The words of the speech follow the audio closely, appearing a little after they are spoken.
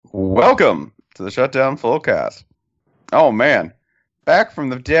Welcome to the Shutdown Fullcast. Oh man, back from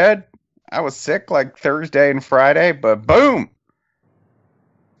the dead. I was sick like Thursday and Friday, but boom!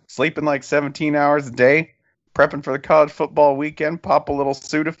 Sleeping like 17 hours a day, prepping for the college football weekend, pop a little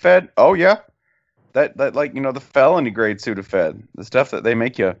Sudafed. Oh yeah, that like, the felony grade Sudafed. The stuff that they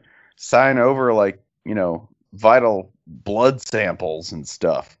make you sign over like, vital blood samples and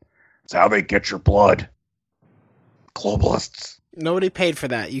stuff. It's how they get your blood. Globalists. Nobody paid for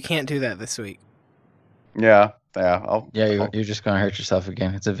that. You can't do that this week. Yeah. You're just gonna hurt yourself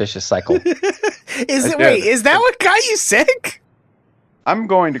again. It's a vicious cycle. Is that what got you sick? I'm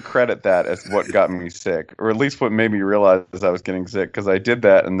going to credit that as what got me sick, or at least what made me realize I was getting sick, because I did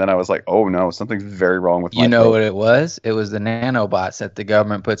that, and then I was like, oh no, something's very wrong with my throat. What it was? It was the nanobots that the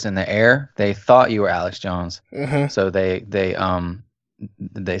government puts in the air. They thought you were Alex Jones, so they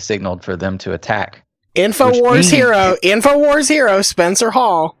signaled for them to attack. Infowars hero, Spencer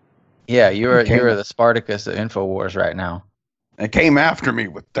Hall. Yeah, you're the Spartacus of Infowars right now. They came after me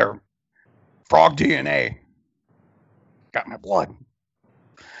with their frog DNA. Got my blood.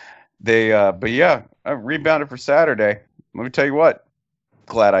 But yeah, I rebounded for Saturday. Let me tell you what.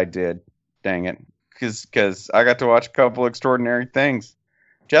 Glad I did. Dang it. Because I got to watch a couple extraordinary things.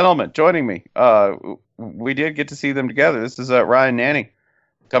 Gentlemen, joining me. We did get to see them together. This is Ryan Nanny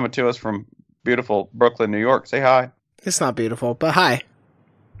coming to us from beautiful Brooklyn, New York. Say hi. It's not beautiful, but hi.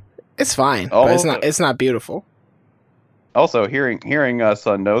 It's fine, but it's not beautiful. Also, hearing us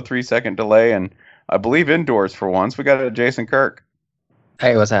on no 3-second delay, and I believe indoors for once, we got a Jason Kirk.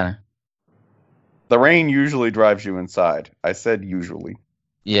 Hey, what's happening? The rain usually drives you inside. I said usually.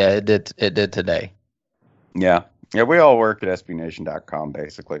 Yeah, it did. It did today. Yeah. We all work at SBNation.com,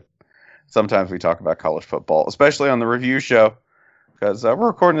 basically. Sometimes we talk about college football, especially on the review show, because we're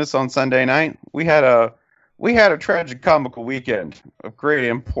recording this on Sunday night. We had a tragic comical weekend of great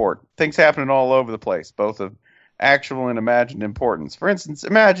import. Things happening all over the place, both of actual and imagined importance. For instance,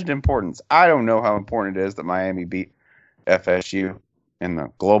 imagined importance. I don't know how important it is that Miami beat FSU in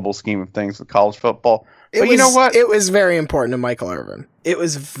the global scheme of things with college football. But you know what? It was very important to Michael Irvin. It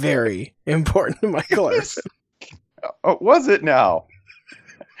was very important to Michael Irvin. Oh, was it now?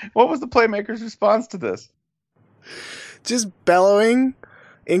 What was the playmaker's response to this? Just bellowing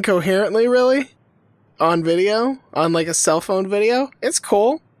incoherently, really? On video? On like a cell phone video? It's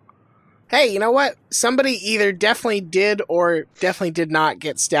cool. Hey, you know what? Somebody either definitely did or definitely did not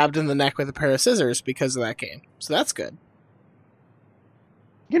get stabbed in the neck with a pair of scissors because of that game. So that's good.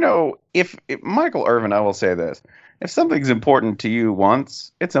 If Michael Irvin, I will say this. If something's important to you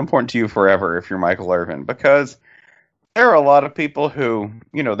once, it's important to you forever if you're Michael Irvin. Because there are a lot of people who,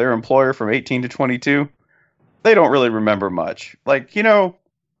 their employer from 18 to 22, they don't really remember much. Like,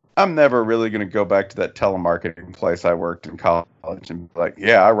 I'm never really going to go back to that telemarketing place I worked in college and be like,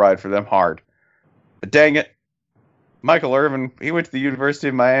 yeah, I ride for them hard. But dang it. Michael Irvin, he went to the University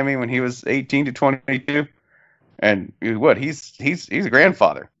of Miami when he was 18 to 22. And he's a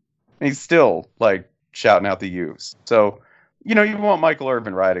grandfather. He's still like shouting out the U's. So, you want Michael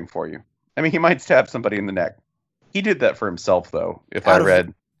Irvin riding for you. I mean, he might stab somebody in the neck. He did that for himself, though, out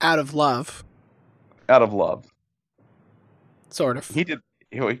of love. Out of love. Sort of. He did.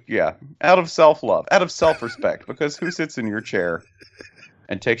 Yeah, out of self-love, out of self-respect, because who sits in your chair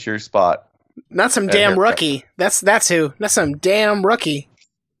and takes your spot? Not some damn rookie. That's who. That's some damn rookie.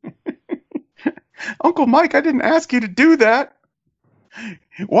 Uncle Mike, I didn't ask you to do that.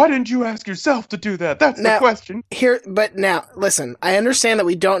 Why didn't you ask yourself to do that? That's the question. But now, listen, I understand that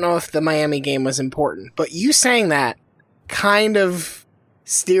we don't know if the Miami game was important, but you saying that kind of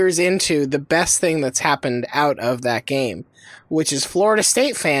steers into the best thing that's happened out of that game, which is Florida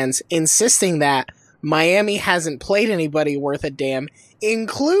State fans insisting that Miami hasn't played anybody worth a damn,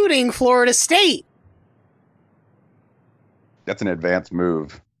 including Florida State. That's an advanced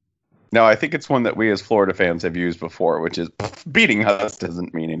move. No, I think it's one that we as Florida fans have used before, which is beating us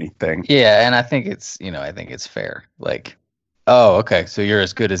doesn't mean anything. Yeah, and I think it's fair. Like, oh, okay, so you're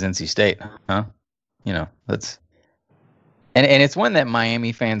as good as NC State, huh? That's and it's one that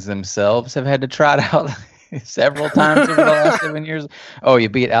Miami fans themselves have had to trot out several times over the last 7 years. Oh, you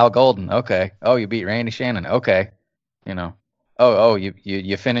beat Al Golden, okay. Oh, you beat Randy Shannon, okay. Oh,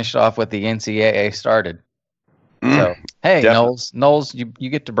 you finished off what the NCAA started. So, hey, definitely. Knowles, you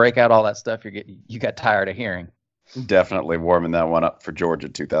get to break out all that stuff you got tired of hearing. Definitely warming that one up for Georgia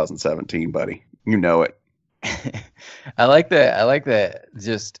 2017, buddy. You know it. I like that.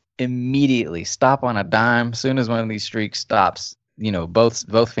 Just immediately stop on a dime. Soon as one of these streaks stops,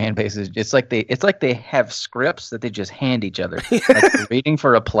 both fan bases. It's like they have scripts that they just hand each other. Like they're reading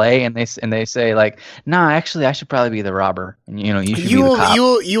for a play, and they say like, "Nah, actually, I should probably be the robber, and you should be the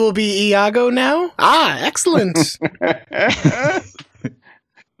cop." You will be Iago now. Ah, excellent.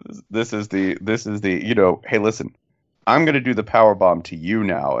 This is the hey, listen, I'm going to do the power bomb to you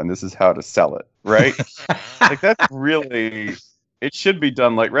now, and this is how to sell it, right? Like that's really. It should be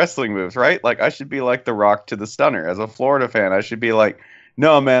done like wrestling moves, right? Like I should be like The Rock to the Stunner. As a Florida fan, I should be like,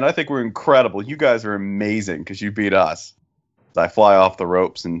 no, man, I think we're incredible. You guys are amazing because you beat us. I fly off the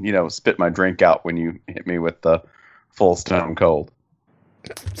ropes and, spit my drink out when you hit me with the full Stone Cold.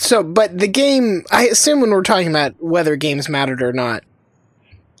 So, but the game, I assume when we're talking about whether games mattered or not,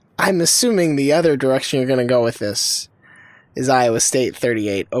 I'm assuming the other direction you're going to go with this is Iowa State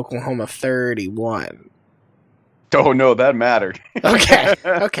 38, Oklahoma 31. Oh no, that mattered. Okay.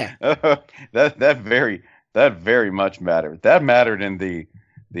 that very much mattered. That mattered in the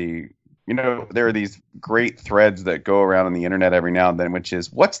there are these great threads that go around on the internet every now and then, which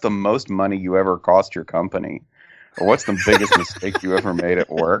is what's the most money you ever cost your company, or what's the biggest mistake you ever made at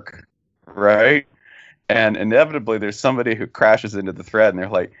work, right? And inevitably, there's somebody who crashes into the thread, and they're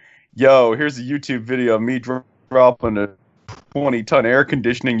like, "Yo, here's a YouTube video of me dropping a 20-ton air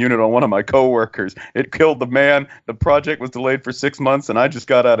conditioning unit on one of my coworkers. It killed the man. The project was delayed for 6 months, and I just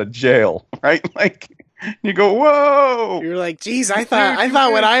got out of jail." Right? Like, you go, "Whoa!" You're like, "Geez, I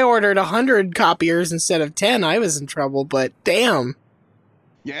thought when I ordered 100 copiers instead of 10, I was in trouble." But damn.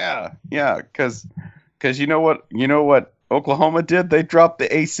 Yeah, because you know what Oklahoma did? They dropped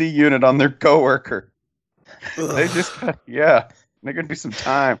the AC unit on their coworker. Ugh. They just there could be some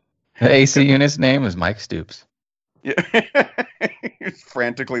time. The AC unit's name is Mike Stoops. Yeah. He's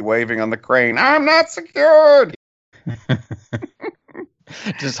frantically waving on the crane. I'm not secured.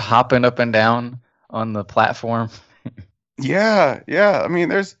 Just hopping up and down on the platform. Yeah. I mean,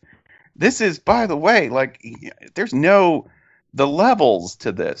 this is, by the way, like, there's the levels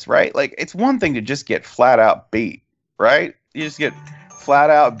to this, right? Like, it's one thing to just get flat out beat, right? You just get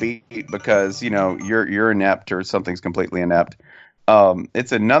flat out beat because, you're inept or something's completely inept.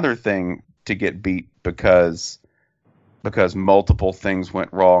 It's another thing to get beat because multiple things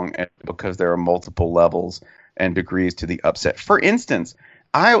went wrong and because there are multiple levels and degrees to the upset. For instance,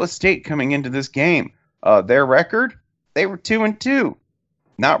 Iowa State coming into this game, their record, they were 2-2.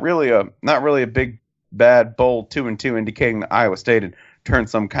 Not really a big, bad, bold 2-2, indicating that Iowa State had turned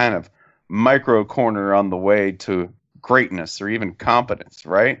some kind of micro corner on the way to greatness or even competence,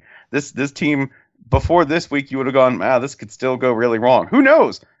 right? This team, before this week, you would have gone, this could still go really wrong. Who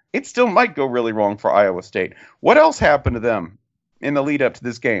knows? It still might go really wrong for Iowa State. What else happened to them in the lead up to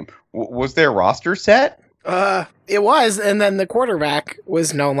this game? Was their roster set? It was, and then the quarterback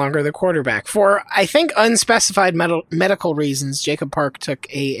was no longer the quarterback. For, I think, unspecified medical reasons, Jacob Park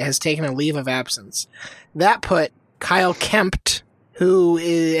has taken a leave of absence. That put Kyle Kempt, who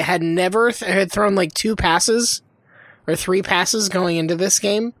had never had thrown like 2 passes or 3 passes going into this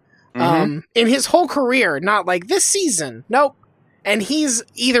game, in his whole career, not like this season. Nope. And he's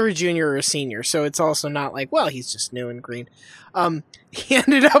either a junior or a senior, so it's also not like, well, he's just new and green. He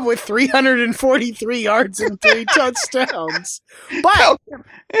ended up with 343 yards and 3 touchdowns. But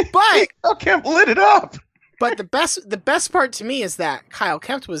Kyle Kempt lit it up. But the best part to me is that Kyle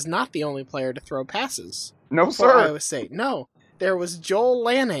Kempt was not the only player to throw passes. No, for sir. Iowa State. No, there was Joel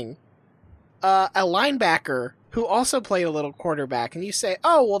Lanning, a linebacker who also played a little quarterback. And you say,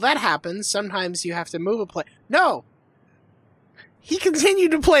 oh, well, that happens. Sometimes you have to move a play. No. He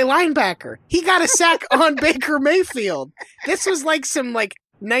continued to play linebacker. He got a sack on Baker Mayfield. This was like some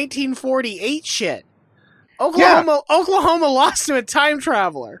 1948 shit. Oklahoma lost to a time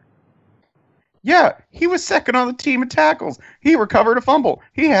traveler. Yeah, he was second on the team in tackles. He recovered a fumble.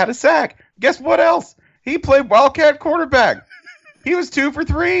 He had a sack. Guess what else? He played Wildcat quarterback. He was 2 for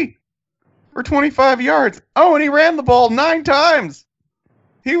 3 for 25 yards. Oh, and he ran the ball 9 times.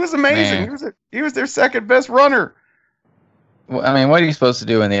 He was amazing. Man. He was their second best runner. Well, I mean, what are you supposed to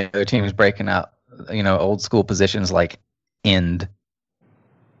do when the other team is breaking out, old school positions like end?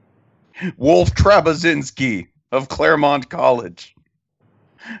 Wolf Trabazinski of Claremont College.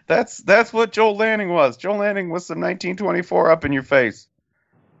 That's what Joel Lanning was. Joel Lanning was some 1924 up in your face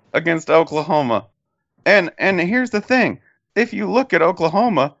against Oklahoma. And here's the thing. If you look at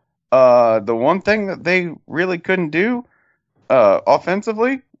Oklahoma, the one thing that they really couldn't do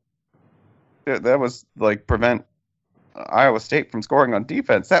offensively, that was prevent Iowa State from scoring on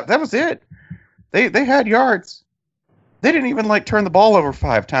defense. That was it. They had yards. They didn't even turn the ball over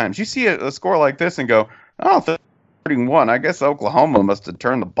 5 times. You see a score like this and go, oh, 31. I guess Oklahoma must have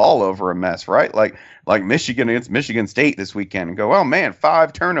turned the ball over a mess, right? Like Michigan against Michigan State this weekend and go, oh man,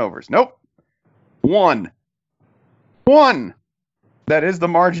 5 turnovers. Nope. 1. That is the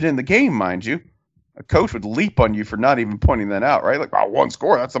margin in the game, mind you. A coach would leap on you for not even pointing that out, right? Like, oh, 1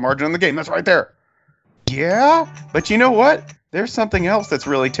 score, that's the margin in the game. That's right there. Yeah, but you know what? There's something else that's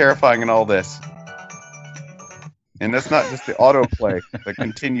really terrifying in all this. And that's not just the autoplay that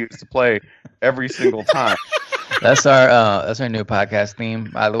continues to play every single time. That's our new podcast theme,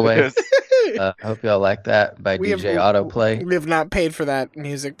 by the way. I hope y'all like that by DJ Autoplay. We have not paid for that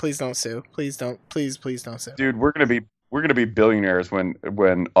music. Please don't sue. Please don't sue. Dude, we're gonna be billionaires when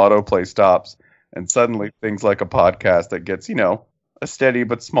autoplay stops, and suddenly things like a podcast that gets, a steady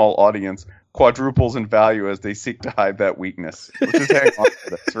but small audience quadruples in value as they seek to hide that weakness. Let's just hang on to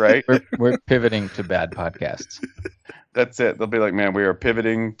this, right? We're pivoting to bad podcasts. That's it. They'll be like, man, we are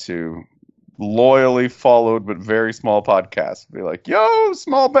pivoting to loyally followed but very small podcasts. Be like, yo,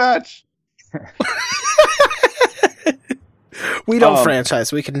 small batch. We don't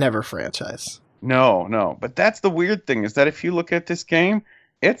franchise. We could never franchise. No. But that's the weird thing, is that if you look at this game,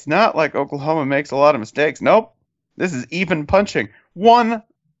 it's not like Oklahoma makes a lot of mistakes. Nope. This is even punching. One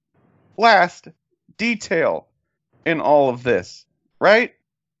last detail in all of this, right?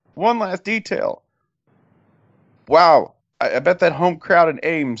 One last detail. Wow. I bet that home crowd in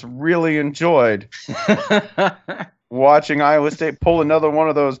Ames really enjoyed watching Iowa State pull another one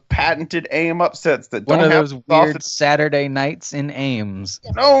of those patented AIM upsets that don't have those weird Saturday nights in Ames.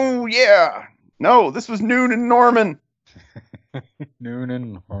 Oh, yeah. No, this was Noon and Norman. Noon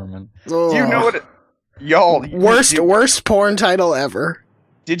and Norman. Do you know what y'all... Worst porn title ever.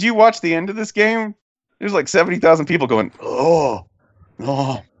 Did you watch the end of this game? There's like 70,000 people going, oh.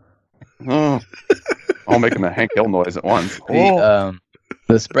 All making a Hank Hill noise at once. The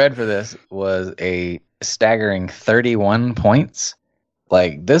spread for this was a staggering 31 points.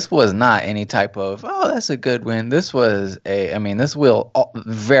 Like, this was not any type of, that's a good win. This was this will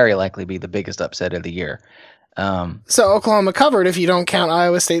very likely be the biggest upset of the year. So Oklahoma covered if you don't count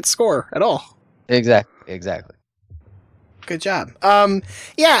Iowa State's score at all. Exactly. Good job.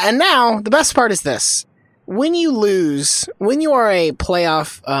 Yeah, and now the best part is this. When you are a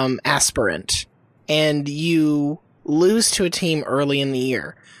playoff aspirant and you lose to a team early in the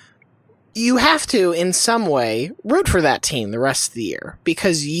year, you have to, in some way, root for that team the rest of the year,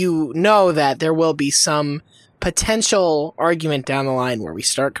 because you know that there will be some potential argument down the line where we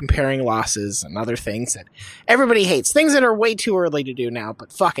start comparing losses and other things that everybody hates, things that are way too early to do now,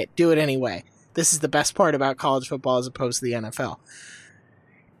 but fuck it, do it anyway. This is the best part about college football as opposed to the NFL.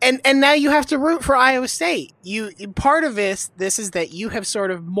 And now you have to root for Iowa State. Part of this is that you have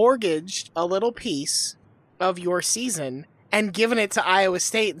sort of mortgaged a little piece of your season and given it to Iowa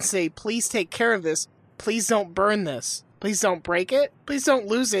State and say, please take care of this. Please don't burn this. Please don't break it. Please don't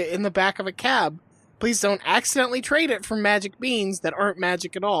lose it in the back of a cab. Please don't accidentally trade it for magic beans that aren't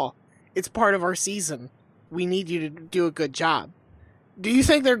magic at all. It's part of our season. We need you to do a good job. Do you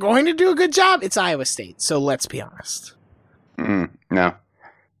think they're going to do a good job? It's Iowa State, so let's be honest. No.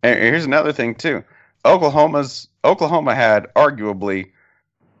 And here's another thing, too. Oklahoma had arguably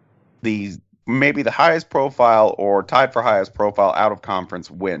maybe the highest profile or tied for highest profile out-of-conference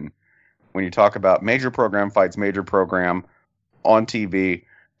win. When you talk about major program fights major program on TV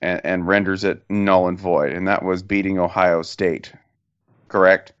and renders it null and void, and that was beating Ohio State,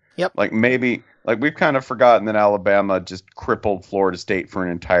 correct? Yep. We've kind of forgotten that Alabama just crippled Florida State for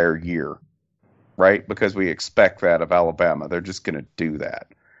an entire year, right? Because we expect that of Alabama. They're just going to do that.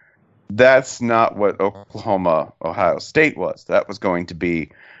 That's not what Ohio State was. That was going to be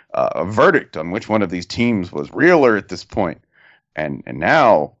a verdict on which one of these teams was realer at this point. And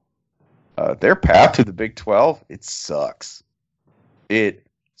now their path to the Big 12, it sucks. It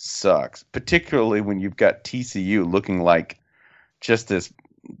sucks, particularly when you've got TCU looking like just this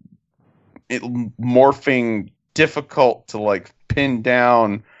morphing, difficult to pin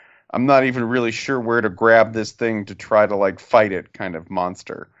down. I'm not even really sure where to grab this thing to try to fight it kind of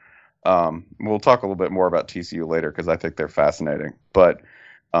monster. We'll talk a little bit more about TCU later because I think they're fascinating. But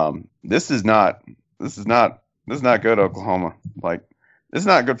this is not good, Oklahoma. This is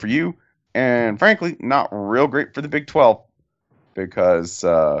not good for you, and frankly, not real great for the Big 12 because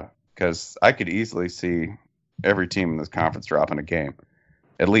I could easily see every team in this conference dropping a game,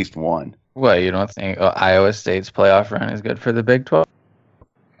 at least one. Well, you don't think Iowa State's playoff run is good for the Big 12?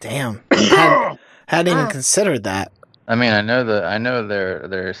 Damn, hadn't even considered that. I mean, I know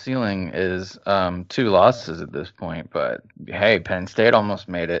their ceiling is 2 losses at this point, but hey, Penn State almost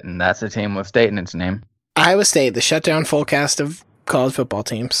made it, and that's a team with state in its name. Iowa State, the Shutdown Fullcast of college football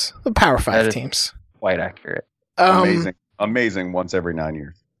teams, the Power 5 teams. Quite accurate. Amazing once every 9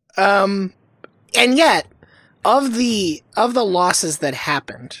 years. And yet, of the losses that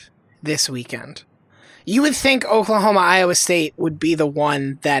happened this weekend, you would think Oklahoma Iowa State would be the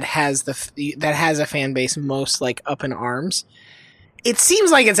one that has a fan base most like up in arms. It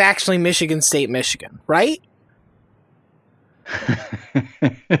seems like it's actually Michigan State, Michigan, right?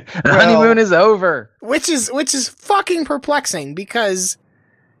 The honeymoon is over. Which is fucking perplexing because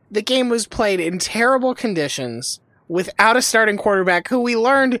the game was played in terrible conditions without a starting quarterback who we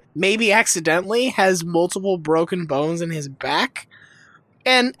learned maybe accidentally has multiple broken bones in his back.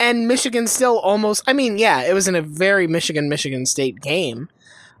 And Michigan still almost, I mean, yeah, it was in a very Michigan State game.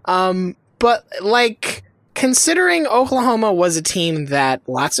 But like, considering Oklahoma was a team that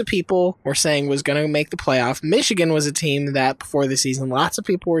lots of people were saying was going to make the playoff, Michigan was a team that before the season lots of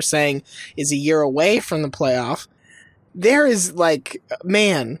people were saying is a year away from the playoff. There is like,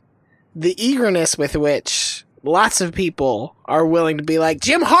 man, the eagerness with which lots of people are willing to be like,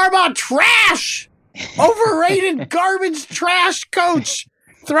 Jim Harbaugh, trash! Overrated garbage trash coach!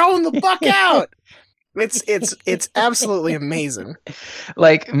 Throwing the buck out! It's absolutely amazing.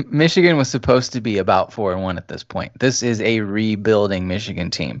 Like, Michigan was supposed to be about 4-1 at this point. This is a rebuilding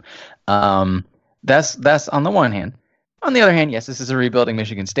Michigan team. That's on the one hand. On the other hand, yes, this is a rebuilding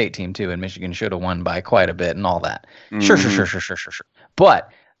Michigan State team too, and Michigan should have won by quite a bit and all that. Sure. But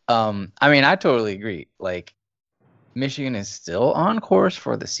I mean, I totally agree. Like, Michigan is still on course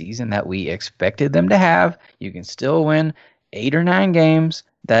for the season that we expected them to have. You can still win 8 or 9 games.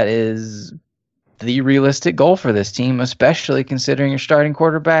 That is the realistic goal for this team, especially considering your starting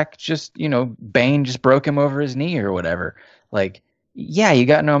quarterback Bain just broke him over his knee or whatever. Like, yeah, you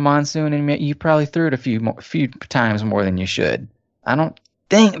got no Monsoon, and you probably threw it a few times more than you should. I don't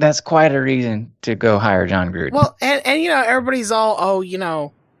think that's quite a reason to go hire John Gruden. Well, and everybody's all,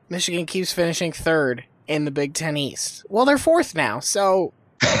 Michigan keeps finishing 3rd in the Big Ten East. Well, they're 4th now, so...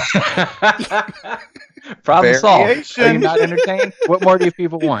 Problem solved. Are you not entertained? What more do you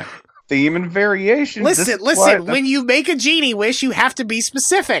people want? Theme and variation. Listen. When you make a genie wish, you have to be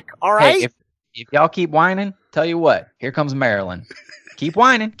specific. All right. Hey, if y'all keep whining, tell you what. Here comes Maryland. Keep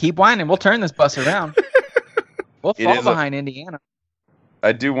whining. We'll turn this bus around. We'll fall behind Indiana.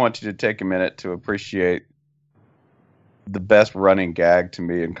 I do want you to take a minute to appreciate the best running gag to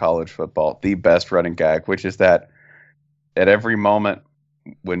me in college football. The best running gag, which is that at every moment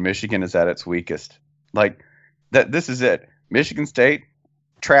when Michigan is at its weakest, like that. This is it. Michigan State.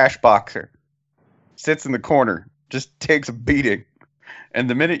 Trash boxer, sits in the corner, just takes a beating. And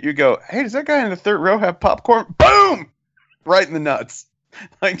the minute you go, hey, does that guy in the 3rd row have popcorn? Boom! Right in the nuts.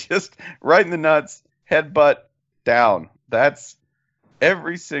 Like, just right in the nuts, headbutt, down. That's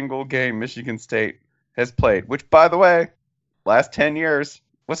every single game Michigan State has played, which, by the way, last 10 years,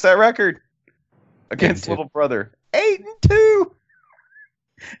 what's that record? Against little brother. 8-2!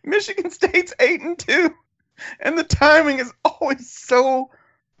 Michigan State's 8-2. And the timing is always so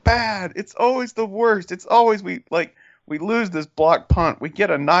bad. It's always the worst. It's always we lose this block punt. We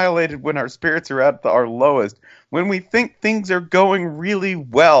get annihilated when our spirits are at our lowest. When we think things are going really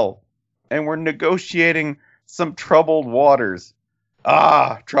well and we're negotiating some troubled waters.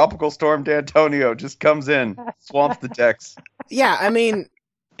 Tropical Storm D'Antonio just comes in, swamps the decks. Yeah, I mean,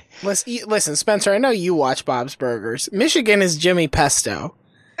 listen, Spencer, I know you watch Bob's Burgers. Michigan is Jimmy Pesto.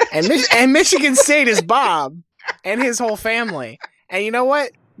 And Michigan State is Bob and his whole family. And you know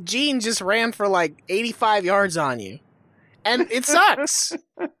what? Gene just ran for like 85 yards on you. And it sucks.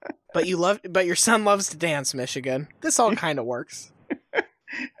 But your son loves to dance, Michigan. This all kind of works.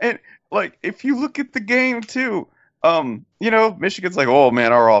 And like, if you look at the game too, Michigan's like, oh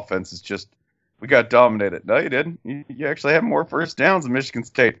man, our offense is just, we got dominated. No, you didn't. You actually have more first downs than Michigan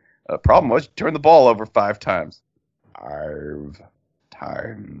State. Problem was you turned the ball over 5 times. 5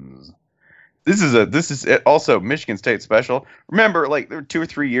 times. This is it. Also, Michigan State special. Remember, like, there were 2 or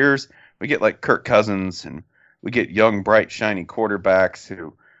 3 years we get like Kirk Cousins and we get young, bright, shiny quarterbacks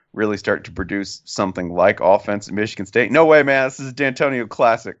who really start to produce something like offense at Michigan State. No way, man. This is a D'Antonio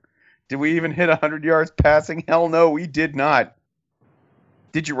classic. Did we even hit 100 yards passing? Hell no, we did not.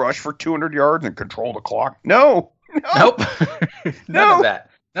 Did you rush for 200 yards and control the clock? No. Nope. None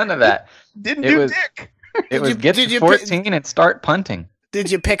of that. Didn't do dick. It was get to 14 and start punting. Did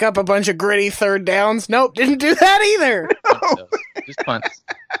you pick up a bunch of gritty 3rd downs? Nope, didn't do that either. Just punts.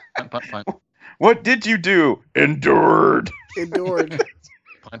 Punt. What did you do? Endured.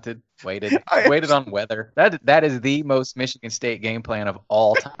 Punted. Waited on weather. That is the most Michigan State game plan of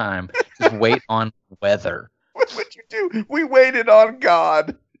all time. Just wait on weather. What would you do? We waited on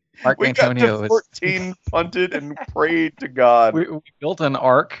God. Mark we Antonio got to 14, punted, and prayed to God. We built an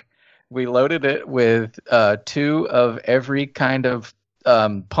ark We loaded it with 2 of every kind of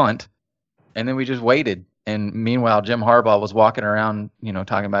punt, and then we just waited. And meanwhile, Jim Harbaugh was walking around,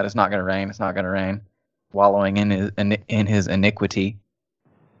 talking about it's not going to rain, it's not going to rain, wallowing in his iniquity.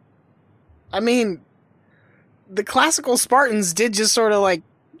 I mean, the classical Spartans did just sort of like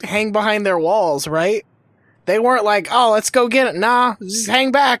hang behind their walls, right? They weren't like, oh, let's go get it. Nah, just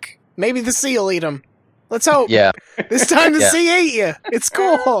hang back. Maybe the sea will eat them. Let's hope. Yeah. This time the sea ate you. It's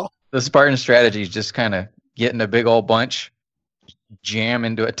cool. The Spartan strategy is just kind of get in a big old bunch, jam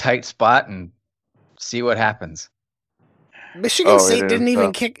into a tight spot, and see what happens. Michigan State didn't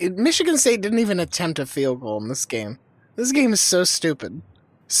even attempt a field goal in this game. This game is so stupid.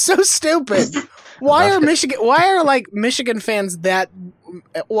 So stupid. Why are Michigan fans that?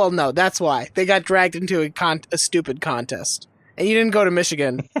 Well, no, that's why they got dragged into a stupid contest, and you didn't go to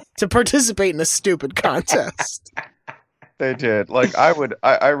Michigan to participate in a stupid contest. They did. Like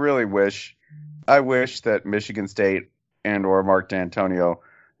I really wish that Michigan State and or Mark D'Antonio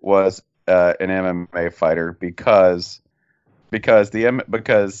was an MMA fighter because they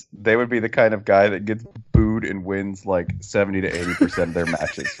would be the kind of guy that gets booed and wins like 70 to 80% of their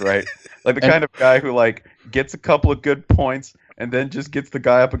matches, right? Like the kind of guy who like gets a couple of good points and then just gets the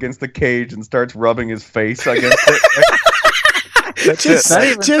guy up against the cage and starts rubbing his face against it.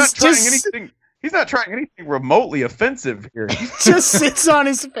 He's not trying anything remotely offensive here. He just sits on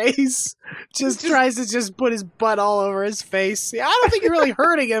his face. Just tries to just put his butt all over his face. Yeah, I don't think you're really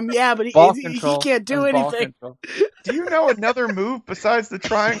hurting him. Yeah, but he can't do anything. Do you know another move besides the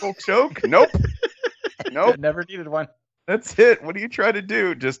triangle choke? Nope. Never needed one. That's it. What do you try to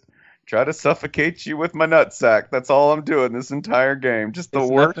do? Just try to suffocate you with my nutsack. That's all I'm doing this entire game. Just the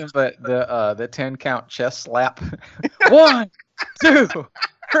worst. Nothing but the 10-count chest slap. 1, 2,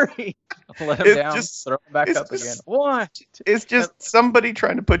 3. Let him down. Throw him back up again. 1. 2. It's just somebody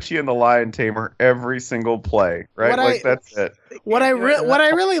trying to put you in the lion tamer every single play, right? That's it. What I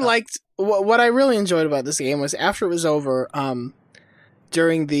really liked, what I really enjoyed about this game was after it was over,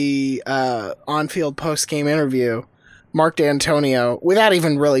 during the on-field post-game interview, Mark D'Antonio, without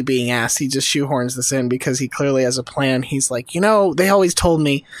even really being asked, he just shoehorns this in because he clearly has a plan. He's like, they always told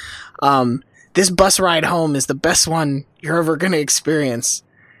me this bus ride home is the best one you're ever going to experience.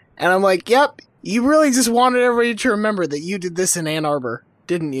 And I'm like, yep, you really just wanted everybody to remember that you did this in Ann Arbor,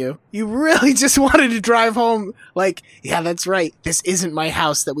 didn't you? You really just wanted to drive home like, yeah, that's right. This isn't my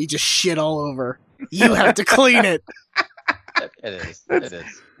house that we just shit all over. You have to clean it. It is. It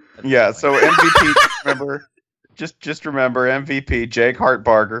is. Yeah, so MVP, just remember MVP, Jake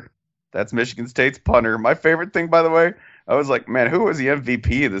Hartbarger. That's Michigan State's punter. My favorite thing, by the way, I was like, man, who was the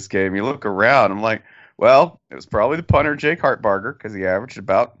MVP of this game? You look around, I'm like, well, it was probably the punter, Jake Hartbarger, because he averaged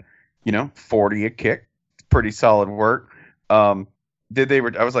about 40 a kick. Pretty solid work. I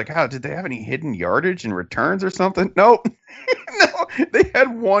was like, did they have any hidden yardage and returns or something? Nope. No, they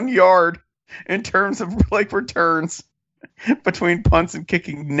had 1 yard in terms of like returns between punts and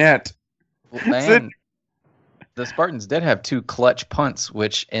kicking net. Well, man, the Spartans did have 2 clutch punts,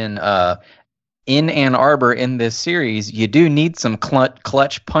 which in Ann Arbor in this series, you do need some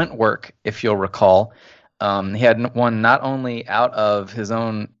clutch punt work, if you'll recall. He had one not only out of his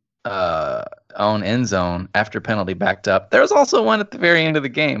own end zone after penalty backed up. There was also one at the very end of the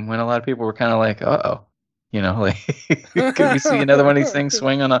game when a lot of people were kind of like, uh-oh. Could we see another one of these things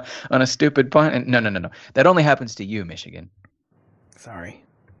swing on a stupid punt? And no. That only happens to you, Michigan. Sorry.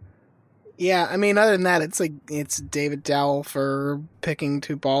 Yeah, I mean, other than that, it's David Dowell for picking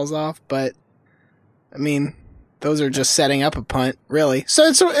 2 balls off, but I mean, those are just setting up a punt, really. So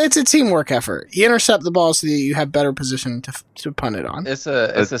it's a teamwork effort. You intercept the ball so that you have better position to punt it on. It's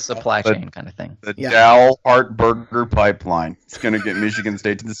a supply chain kind of thing. The Dowell Hartbarger pipeline. It's going to get Michigan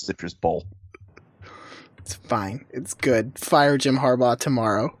State to the Citrus Bowl. It's fine. It's good. Fire Jim Harbaugh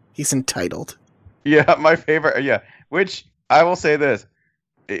tomorrow. He's entitled. Yeah, my favorite. Yeah, which I will say this.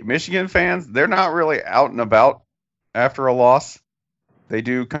 Michigan fans, they're not really out and about after a loss. They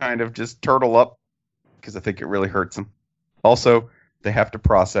do kind of just turtle up because I think it really hurts them. Also, they have to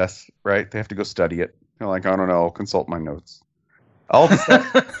process, right? They have to go study it. They're like, I don't know, I'll consult my notes. I'll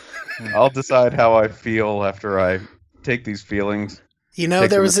decide how I feel after I take these feelings.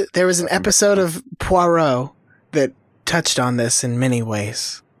 There was an episode of Poirot that touched on this in many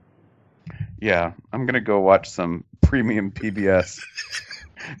ways. Yeah, I'm going to go watch some premium PBS.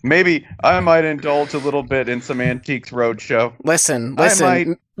 Maybe I might indulge a little bit in some Antiques Roadshow. Listen.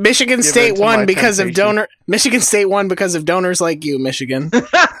 Michigan State won because of Michigan State won because of donors like you, Michigan.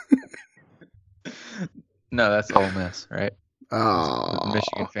 No, that's Ole Miss, right? Oh, A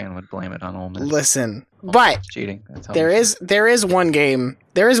Michigan fan would blame it on Ole Miss. Listen, but It's cheating. That's all. there is one game,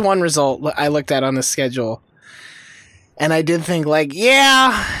 there is one result I looked at on the schedule, and I did think like,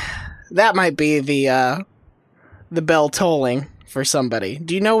 yeah, that might be the bell tolling for somebody.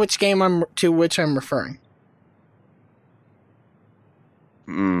 Do you know which game I'm referring?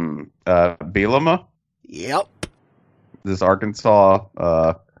 Bielema? Yep. This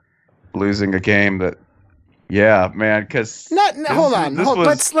Arkansas losing a game that, yeah, man, because... Hold on.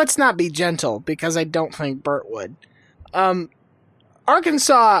 Let's not be gentle, because I don't think Bert would.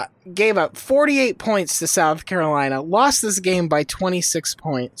 Arkansas gave up 48 points to South Carolina, lost this game by 26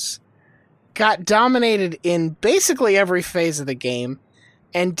 points, got dominated in basically every phase of the game,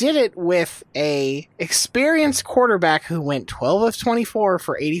 and did it with a experienced quarterback who went 12 of 24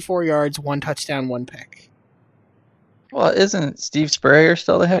 for 84 yards, 1 touchdown, 1 pick. Well, isn't Steve Spurrier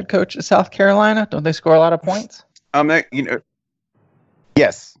still the head coach of South Carolina? Don't they score a lot of points?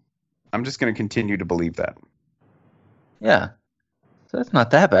 Yes. I'm just going to continue to believe that. Yeah. So that's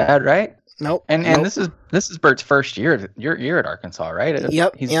not that bad, right? Nope. And this is Bert's first year at Arkansas, right?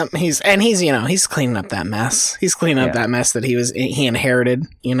 Yep. He's cleaning up that mess. He's cleaning up that mess that he inherited.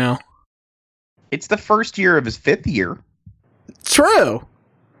 It's the first year of his 5th year. True.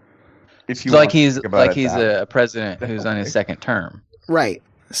 If you he's a president who's on his 2nd term, right?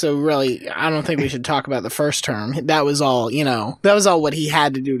 So really, I don't think we should talk about the first term. That was all. That was all what he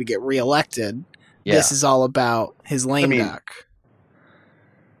had to do to get reelected. Yeah. This is all about his lame duck.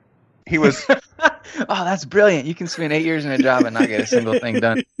 He was. Oh, that's brilliant! You can spend 8 years in a job and not get a single thing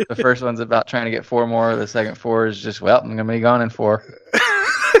done. The first one's about trying to get 4 more. The second 4 is just, I'm going to be gone in 4.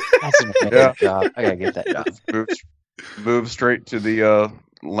 That's an amazing job. I gotta get that job. Move straight to the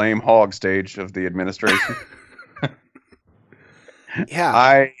lame hog stage of the administration.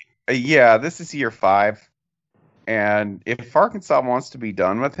 Yeah. This is year 5, and if Arkansas wants to be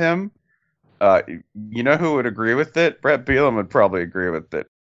done with him, you know who would agree with it? Bret Bielema would probably agree with it.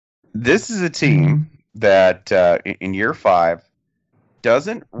 This is a team that in year 5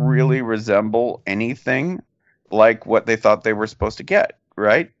 doesn't really resemble anything like what they thought they were supposed to get.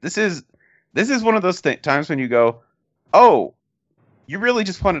 Right? This is one of those times when you go, oh, you really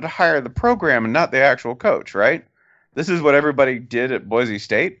just wanted to hire the program and not the actual coach, right? This is what everybody did at Boise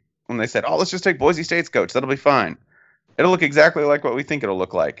State when they said, oh, let's just take Boise State's coach. That'll be fine. It'll look exactly like what we think it'll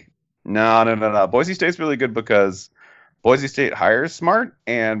look like. No. Boise State's really good because Boise State hires smart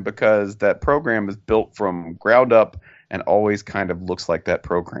and because that program is built from ground up and always kind of looks like that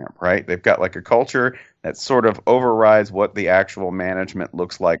program, right? They've got like a culture that sort of overrides what the actual management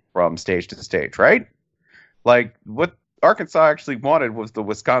looks like from stage to stage, right? Like what Arkansas actually wanted was the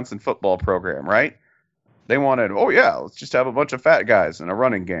Wisconsin football program, right? They wanted, let's just have a bunch of fat guys in a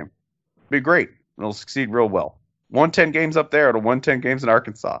running game. Be great. It'll succeed real well. 110 games up there, it'll 110 games in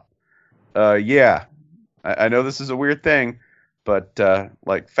Arkansas. I know this is a weird thing, but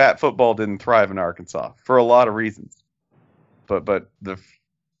fat football didn't thrive in Arkansas for a lot of reasons. But the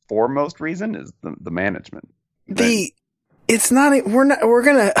foremost reason is the management. This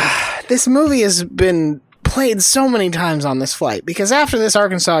movie has been played so many times on this flight because after this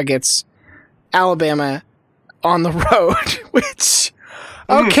Arkansas gets Alabama on the road, which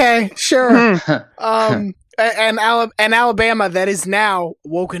okay, sure. And Alabama that is now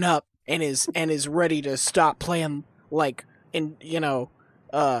woken up and is ready to stop playing like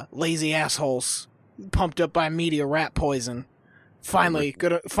lazy assholes pumped up by media rat poison. Finally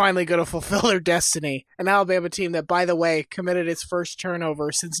gonna fulfill their destiny. An Alabama team that, by the way, committed its first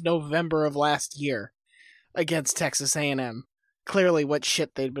turnover since November of last year against Texas A&M. Clearly what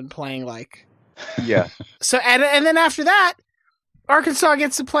shit they'd been playing like. Yeah. So and then after that, Arkansas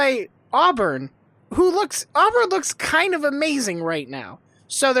gets to play Auburn, Auburn looks kind of amazing right now.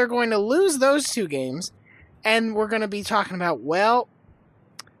 So they're going to lose those 2 games, and we're going to be talking about,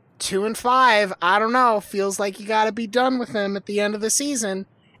 2-5, I don't know, feels like you got to be done with them at the end of the season.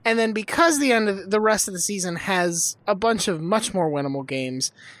 And then because the rest of the season has a bunch of much more winnable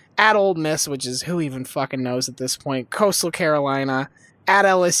games, at Ole Miss, which is who even fucking knows at this point, Coastal Carolina, at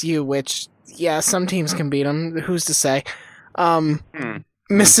LSU, which, some teams can beat them, who's to say,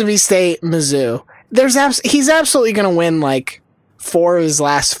 Mississippi State, Mizzou. He's absolutely going to win 4 of his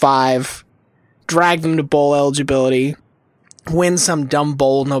last 5, drag them to bowl eligibility, win some dumb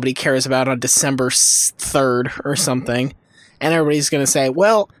bowl nobody cares about on December 3rd or something, and everybody's going to say,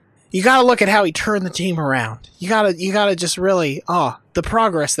 you got to look at how he turned the team around. You got to just really, the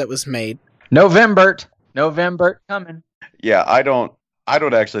progress that was made. November coming. Yeah, I don't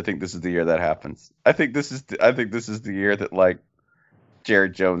actually think this is the year that happens. I think this is the year that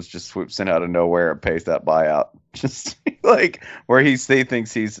Jared Jones just swoops in out of nowhere and pays that buyout. Just Like where he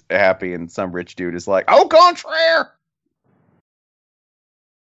thinks he's happy, and some rich dude is like, "Au contraire."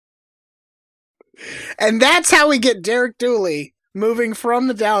 And that's how we get Derek Dooley moving from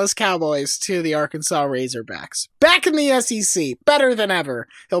the Dallas Cowboys to the Arkansas Razorbacks. Back in the SEC, better than ever.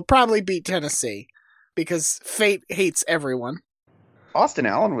 He'll probably beat Tennessee because fate hates everyone. Austin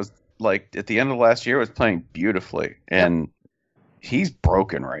Allen was like at the end of last year was playing beautifully, and he's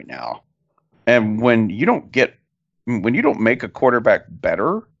broken right now. And when you don't make a quarterback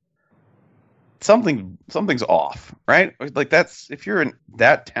better, something's off, right? Like that's if you're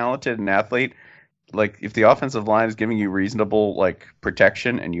that talented an athlete, like if the offensive line is giving you reasonable like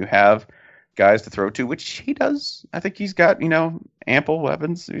protection and you have guys to throw to, which he does. I think he's got, ample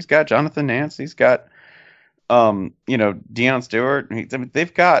weapons. He's got Jonathan Nance. He's got Deion Stewart.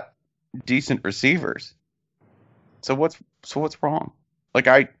 They've got decent receivers. So what's wrong?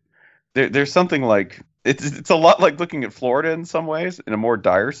 Like there's something like it's a lot like looking at Florida in some ways in a more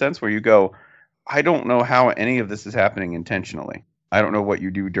dire sense where you go, I don't know how any of this is happening intentionally. I don't know what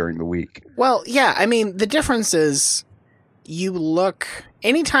you do during the week. Well, yeah, I mean, the difference is you look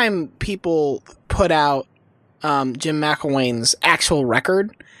anytime people put out Jim McElwain's actual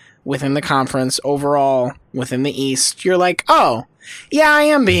record within the conference overall within the East, you're like, oh, yeah, I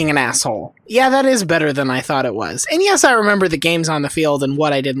am being an asshole. Yeah, that is better than I thought it was. And yes, I remember the games on the field and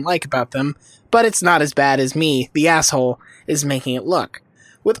what I didn't like about them, but it's not as bad as me, the asshole, is making it look.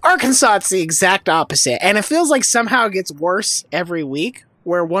 With Arkansas, it's the exact opposite, and it feels like somehow it gets worse every week,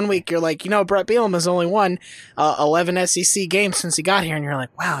 where one week you're like, Bret Bielema's only won 11 SEC games since he got here, and you're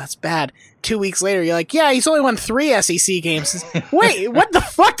like, wow, that's bad. 2 weeks later, you're like, yeah, he's only won 3 SEC games. Wait, what the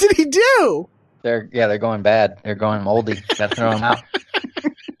fuck did he do? They're going bad. They're going moldy. Gotta throw them out.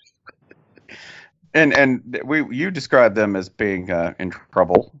 And you described them as being in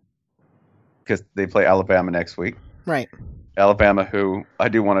trouble because they play Alabama next week. Right. Alabama, who I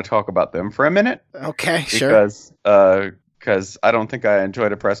do want to talk about them for a minute. Okay, sure. Because I don't think I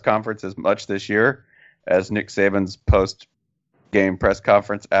enjoyed a press conference as much this year as Nick Saban's post-game press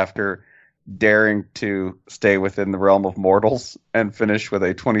conference after daring to stay within the realm of mortals and finish with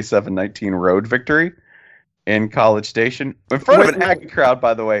a 27-19 road victory in College Station. In front of an Aggie crowd,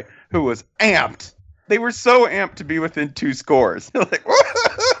 by the way, who was amped. They were so amped to be within 2 scores.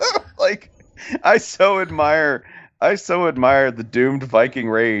 Like, I so admire the doomed Viking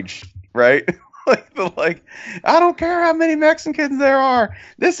rage, right? I don't care how many Mexicans there are.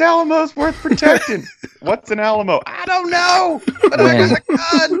 This Alamo's worth protecting. What's an Alamo? I don't know, but I got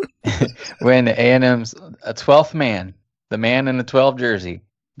a gun. When A&M's a 12th man, the man in the 12 jersey,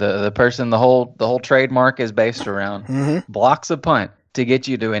 the person the whole trademark is based around, blocks a punt to get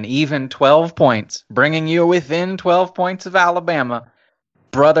you to an even 12 points, bringing you within 12 points of Alabama.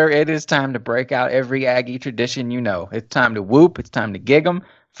 Brother, it is time to break out every Aggie tradition you know. It's time to whoop. It's time to gig 'em.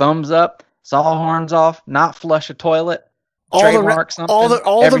 Thumbs up. Saw horns off. Not flush a toilet. Trademark something. All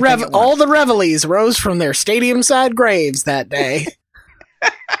the reveilles rose from their stadium side graves that day.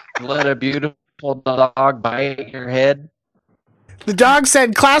 Let a beautiful dog bite your head. The dog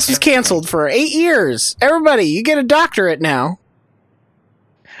said class was canceled for 8 years. Everybody, you get a doctorate now.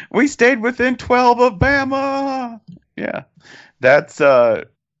 We stayed within 12 of Bama. Yeah. That's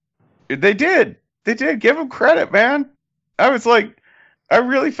they did give them credit, man. I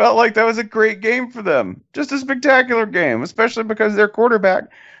really felt like that was a great game for them. Just a spectacular game, especially because their quarterback,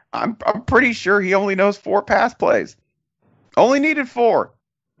 I'm pretty sure he only knows 4 pass plays. Only needed 4.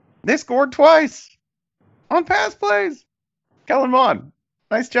 They scored twice on pass plays. Kellen Mond,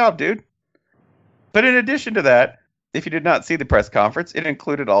 nice job, dude. But in addition to that, if you did not see the press conference, it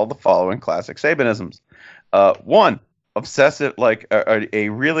included all the following classic Sabanisms. One, obsessive, like a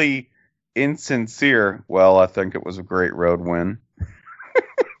really insincere, well, I think it was a great road win.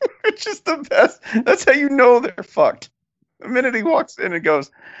 It's just the best. That's how you know they're fucked. The minute he walks in and goes,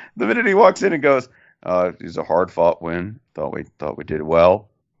 it's a hard fought win. Thought we did well.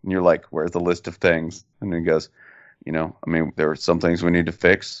 And you're like, where's the list of things? And then he goes, there are some things we need to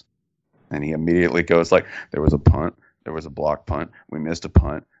fix. And he immediately goes like, there was a punt, there was a block punt, we missed a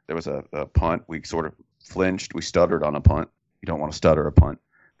punt, there was a punt, we sort of flinched, we stuttered on a punt. You don't want to stutter a punt.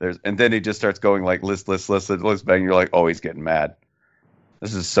 And then he just starts going like list bang. You're like, oh, he's getting mad.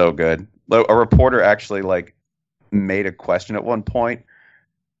 This is so good. A reporter actually made a question at one point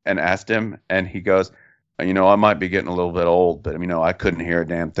and asked him, and he goes, I might be getting a little bit old, but I couldn't hear a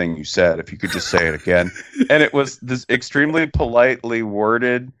damn thing you said. If you could just say it again. And it was this extremely politely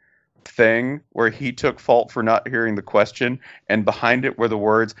worded thing where he took fault for not hearing the question, and behind it were the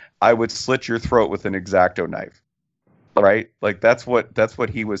words, I would slit your throat with an X-Acto knife. Right? Like that's what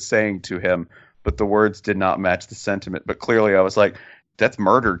he was saying to him but the words did not match the sentiment. But clearly I was like, that's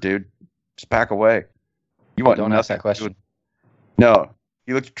murder, dude. Just back away. You want Don't ask that question. No.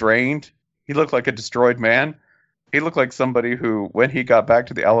 He looked drained. He looked like a destroyed man. He looked like somebody who, when he got back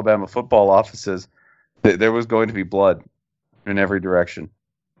to the Alabama football offices, there was going to be blood in every direction.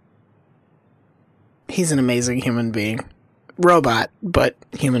 He's an amazing human being. Robot, but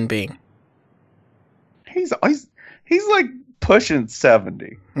human being. He's like pushing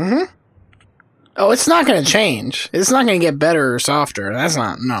 70. Mm-hmm. Oh, it's not going to change. It's not going to get better or softer. That's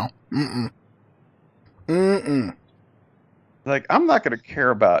not, no. Mm-mm. Mm-mm. Like, I'm not going to care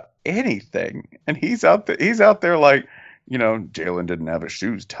about anything. And he's out there like, Jalen didn't have his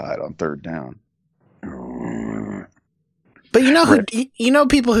shoes tied on third down. But you know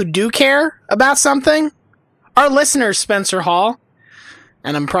people who do care about something? Our listeners, Spencer Hall.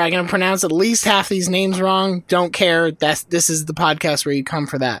 And I'm probably going to pronounce at least half these names wrong. Don't care. This is the podcast where you come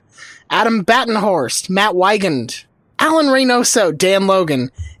for that. Adam Battenhorst, Matt Weigand, Alan Reynoso, Dan Logan,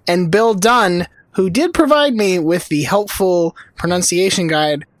 and Bill Dunn, who did provide me with the helpful pronunciation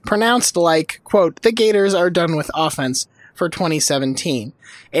guide, pronounced like, quote, the Gators are done with offense for 2017.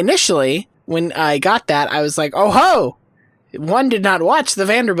 Initially, when I got that, I was like, oh ho! One did not watch the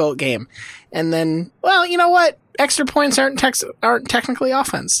Vanderbilt game. And then, well, you know what? Extra points aren't technically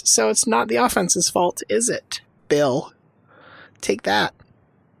offense, so it's not the offense's fault, is it, Bill? Take that.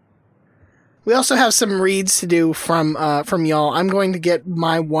 We also have some reads to do from y'all. I'm going to get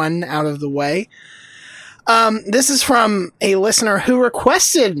my one out of the way. This is from a listener who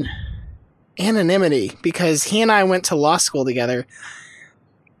requested anonymity because he and I went to law school together,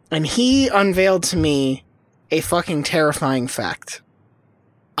 and he unveiled to me a fucking terrifying fact.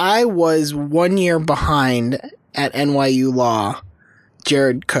 I was 1 year behind at NYU Law,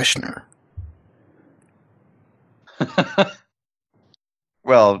 Jared Kushner.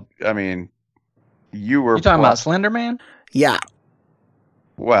 Well, I mean, you talking about Slender Man? Yeah.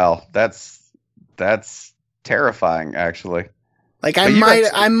 Well, that's terrifying, actually. Like,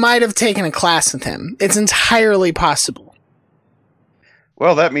 I might have taken a class with him. It's entirely possible.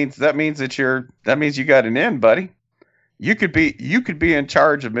 Well, that means you got an in, buddy. You could be in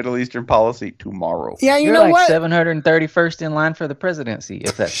charge of Middle Eastern policy tomorrow. Yeah, You're know like what? 731st in line for the presidency,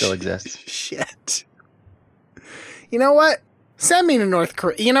 if that still exists. Shit. You know what? Send me to North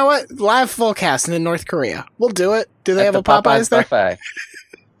Korea. You know what? Live Fullcast in North Korea. We'll do it. Do they have a Popeyes there? Buffet.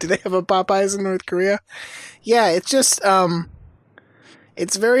 Do they have a Popeyes in North Korea? Yeah, it's just,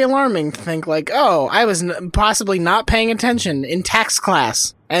 it's very alarming to think like, oh, I was possibly not paying attention in tax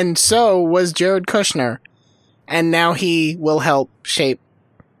class, and so was Jared Kushner. And now he will help shape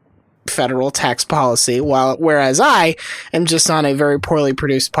federal tax policy, whereas I am just on a very poorly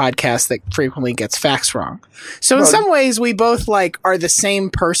produced podcast that frequently gets facts wrong. So in some ways, we both are the same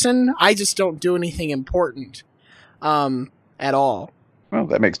person. I just don't do anything important at all. Well,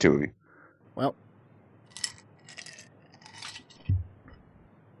 that makes two of you. Well,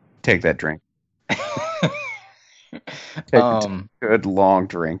 take that drink. Take a good long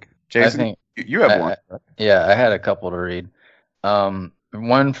drink, Jason. You have one. Yeah, I had a couple to read.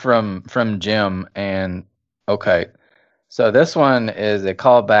 One from Jim, and okay. So this one is a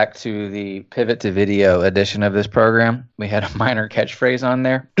callback to the Pivot to Video edition of this program. We had a minor catchphrase on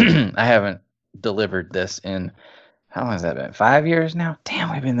there. I haven't delivered this in, how long has that been? 5 years now?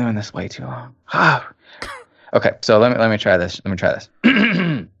 Damn, we've been doing this way too long. Okay, so let me try this.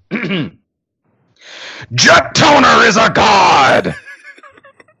 Jet Toner is a god!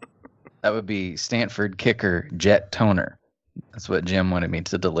 That would be Stanford kicker Jet Toner. That's what Jim wanted me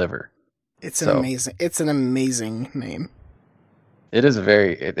to deliver. It's an amazing name.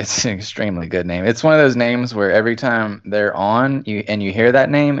 It's an extremely good name. It's one of those names where every time they're on, you hear that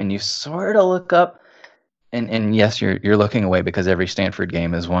name and you sort of look up, and yes, you're looking away because every Stanford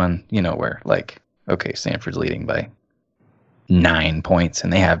game is one, where okay, Stanford's leading by 9 points,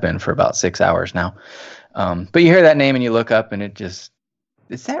 and they have been for about 6 hours now. But you hear that name and you look up, and it just,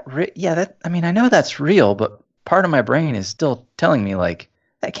 is that real? Yeah, I know that's real, but part of my brain is still telling me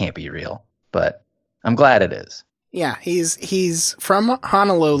that can't be real. But I'm glad it is. Yeah, he's from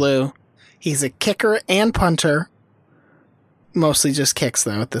Honolulu. He's a kicker and punter. Mostly just kicks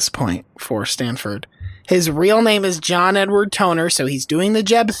though at this point for Stanford. His real name is John Edward Toner, so he's doing the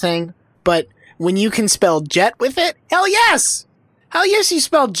Jeb thing. But when you can spell jet with it, hell yes! Hell yes, you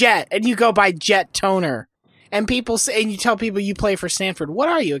spell jet and you go by Jet Toner. And people say, and you tell people you play for Stanford. What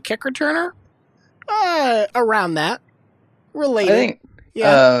are you, a kick returner? Around that. Related. I think,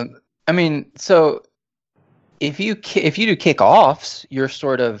 yeah. So if you do kickoffs, you're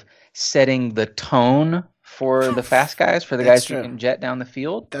sort of setting the tone for the fast guys, for the That's guys who true. can jet down the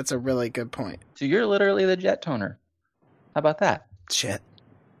field. That's a really good point. So you're literally the jet toner. How about that? Shit.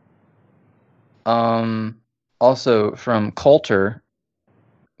 Also from Coulter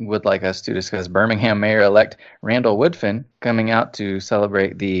would like us to discuss Birmingham Mayor-elect Randall Woodfin coming out to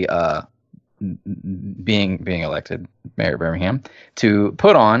celebrate the being elected mayor of Birmingham to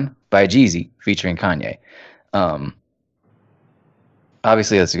Put On by Jeezy featuring Kanye.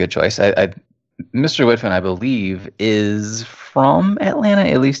 Obviously that's a good choice. Mr. Woodfin, I believe, is from Atlanta.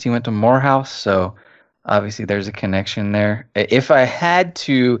 At least he went to Morehouse, so obviously there's a connection there. If I had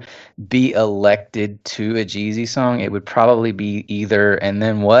to be elected to a Jeezy song, it would probably be either "And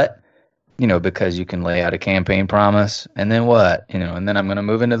Then What," because you can lay out a campaign promise, and then what, and then I'm going to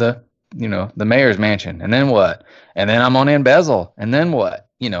move into the mayor's mansion, and then what, and then I'm on Embezzle, and then what,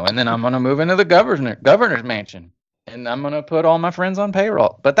 and then I'm going to move into the governor's mansion, and I'm going to put all my friends on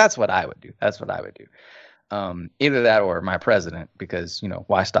payroll. But that's what I would do. Either that or my president, because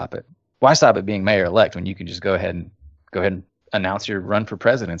why stop it? Why stop at being mayor-elect when you can just go ahead and announce your run for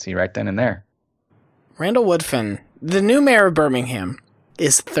presidency right then and there? Randall Woodfin, the new mayor of Birmingham,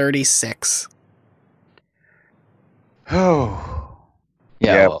 is 36. Oh.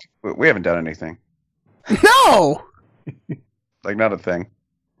 Yeah, Well, we haven't done anything. No! Like, not a thing.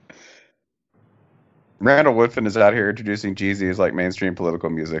 Randall Woodfin is out here introducing Jeezy as like mainstream political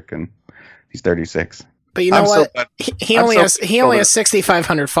music, and he's 36. But you know what? He only has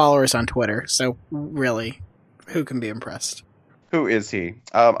 6,500 followers on Twitter. So really, who can be impressed? Who is he?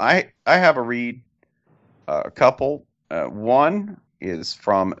 I have a couple. One is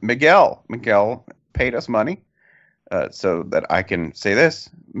from Miguel. Miguel paid us money so that I can say this.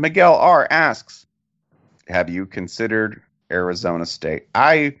 Miguel R asks, "Have you considered Arizona State?"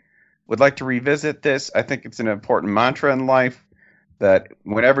 I would like to revisit this. I think it's an important mantra in life that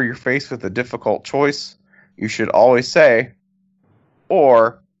whenever you're faced with a difficult choice, you should always say,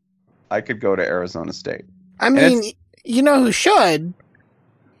 or I could go to Arizona State. I mean, you know who should?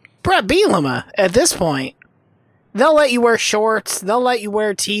 Bret Bielema at this point. They'll let you wear shorts. They'll let you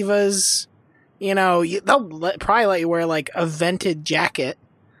wear Tevas. They'll probably let you wear like a vented jacket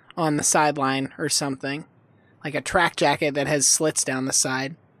on the sideline or something. Like a track jacket that has slits down the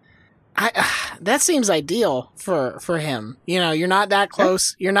side. That seems ideal for him. You're not that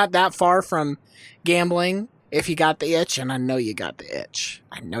close. You're not that far from gambling if you got the itch, and I know you got the itch.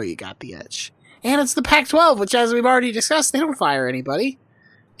 And it's the Pac-12, which, as we've already discussed, they don't fire anybody.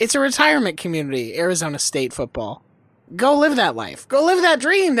 It's a retirement community, Arizona State football. Go live that life. Go live that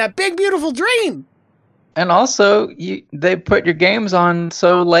dream, that big, beautiful dream. And also, they put your games on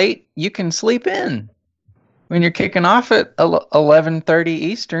so late, you can sleep in. When you're kicking off at 11:30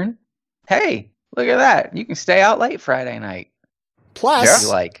 Eastern, hey, look at that. You can stay out late Friday night. Plus,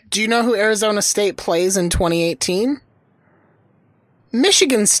 do you know who Arizona State plays in 2018?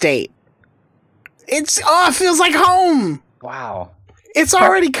 Michigan State. It feels like home. Wow. It's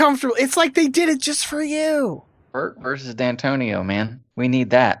already comfortable. It's like they did it just for you. Burt versus D'Antonio, man. We need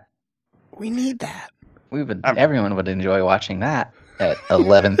that. Everyone would enjoy watching that at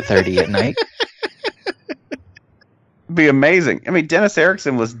 11:30 at night. Be amazing. I mean, Dennis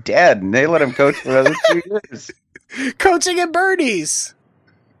Erickson was dead, and they let him coach for another 2 years. Coaching at Birdies.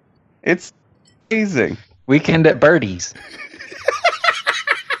 It's amazing. Weekend at Birdies.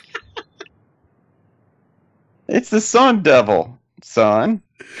 It's the Sun Devil, son.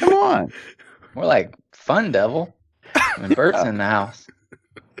 Come on. More like Fun Devil when Bert's in the house.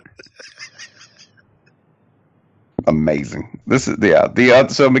 Amazing. This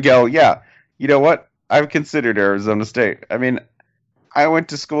is so Miguel. Yeah, you know what? I've considered Arizona State. I mean, I went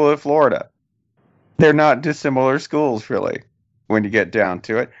to school in Florida. They're not dissimilar schools, really, when you get down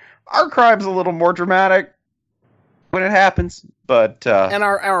to it. Our crime's a little more dramatic when it happens, but and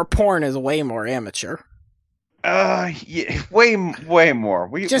our porn is way more amateur. Yeah, way more.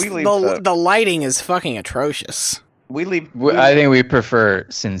 We leave the lighting is fucking atrocious. I think we prefer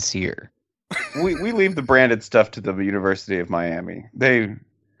sincere. we leave the branded stuff to the University of Miami. They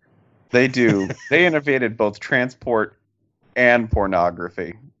innovated both transport and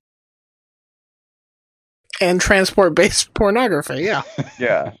pornography. And transport-based pornography, yeah.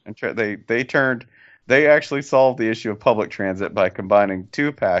 Yeah, and they actually solved the issue of public transit by combining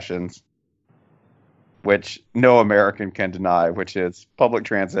two passions, which no American can deny, which is public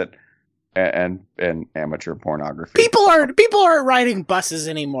transit and amateur pornography. People aren't riding buses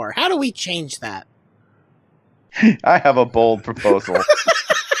anymore. How do we change that? I have a bold proposal.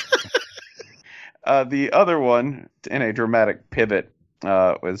 The other one, in a dramatic pivot,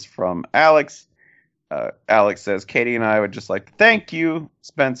 was from Alex. Alex says, Katie and I would just like to thank you,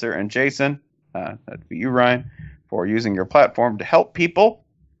 Spencer and Jason, That'd be you, Ryan, for using your platform to help people.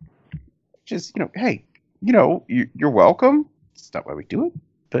 Just, hey, you're welcome. It's not why we do it.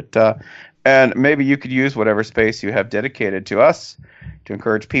 But, and maybe you could use whatever space you have dedicated to us to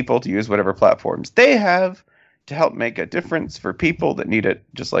encourage people to use whatever platforms they have to help make a difference for people that need it,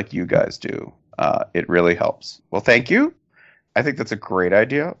 just like you guys do. It really helps. Well, thank you. I think that's a great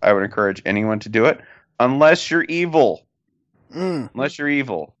idea. I would encourage anyone to do it, unless you're evil. Unless you're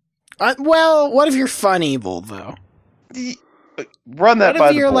evil. Well, what if you're fun evil, though? Run that by the board. What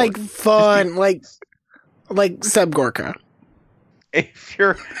if you're like fun, like Seb Gorka? If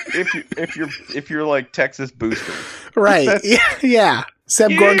you're like Texas Booster, right? Yeah.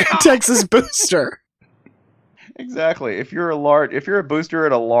 Seb Gorka, Texas Booster. Exactly. If you're a booster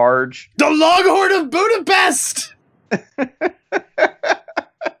at a large, the Longhorn of Budapest.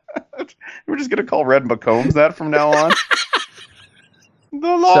 We're just gonna call Red McCombs that from now on. The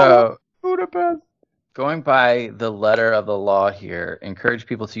Longhorn of Budapest. Going by the letter of the law here, encourage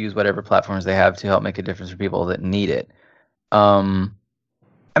people to use whatever platforms they have to help make a difference for people that need it. I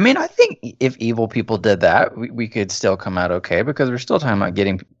mean, I think if evil people did that, we could still come out okay, because we're still talking about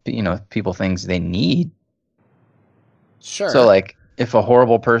getting, people things they need. Sure. So, like, if a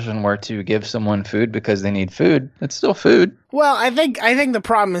horrible person were to give someone food because they need food, it's still food. Well, I think the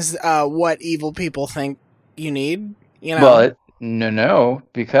problem is what evil people think you need. Well, no,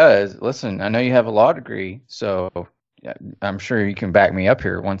 because listen, I know you have a law degree, so I'm sure you can back me up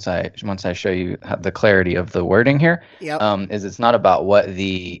here once I show you the clarity of the wording here. Yep. Is it's not about what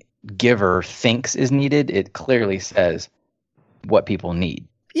the giver thinks is needed. It clearly says what people need.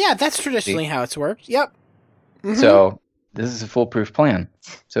 Yeah, that's traditionally how it's worked. Yep. Mm-hmm. So this is a foolproof plan.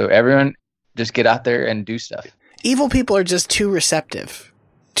 So everyone just get out there and do stuff. Evil people are just too receptive,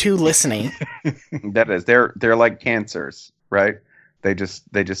 too listening. That is, they're like cancers, right? They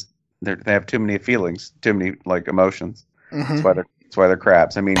have too many feelings, too many like emotions. Mm-hmm. That's why they're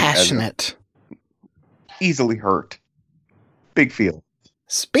crabs. I mean, passionate, easily hurt, big feel.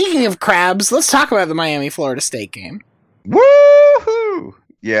 Speaking of crabs, let's talk about the Miami-Florida State game. Woohoo!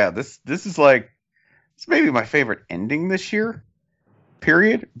 Yeah, this is like, it's maybe my favorite ending this year,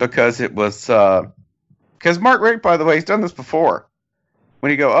 period, because it was because Mark Richt, by the way, he's done this before.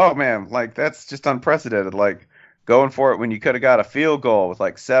 When you go, oh man, like that's just unprecedented, like going for it when you could have got a field goal with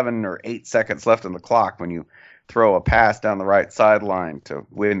like 7 or 8 seconds left on the clock when you throw a pass down the right sideline to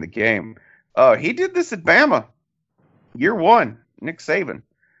win the game. He did this at Bama. Year 1, Nick Saban.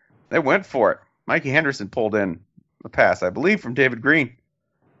 They went for it. Mikey Henderson pulled in a pass, I believe, from David Green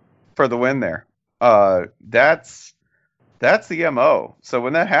for the win there. That's the MO. So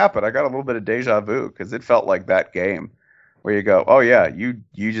when that happened, I got a little bit of deja vu because it felt like that game where you go, oh yeah, you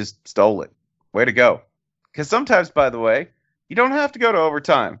just stole it. Way to go. Because sometimes, by the way, you don't have to go to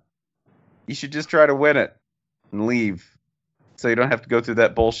overtime. You should just try to win it and leave. So you don't have to go through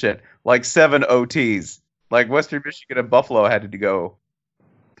that bullshit. Like 7 OTs. Like Western Michigan and Buffalo had to go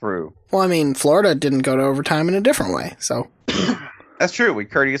through. Well, I mean, Florida didn't go to overtime in a different way, so. That's true. We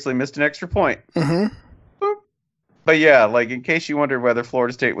courteously missed an extra point. Mm-hmm. But yeah, like in case you wondered whether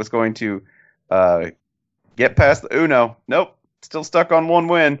Florida State was going to get past the Uno, nope. Still stuck on 1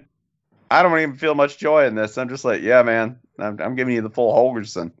 win. I don't even feel much joy in this. I'm just like, yeah, man, I'm giving you the full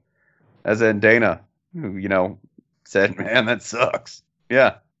Holgerson. As in Dana, who, said, man, that sucks.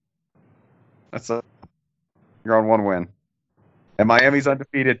 Yeah. You're on 1 win. And Miami's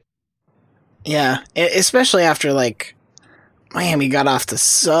undefeated. Yeah, especially after, like, Miami got off to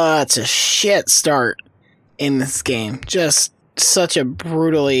such a shit start in this game. Just such a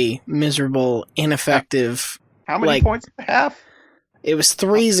brutally miserable, ineffective. How many points at the half? It was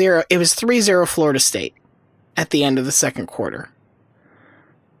 3-0. It was 3-0 Florida State at the end of the second quarter.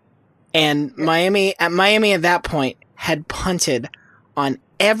 And Miami at that point had punted on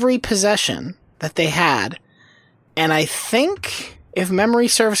every possession that they had. And I think, if memory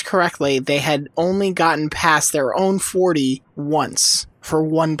serves correctly, they had only gotten past their own 40 once for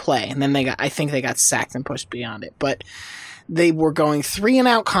 1 play. And then I think they got sacked and pushed beyond it. But they were going 3 and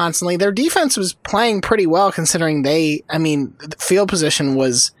out constantly. Their defense was playing pretty well considering the field position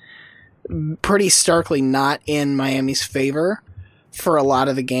was pretty starkly not in Miami's favor for a lot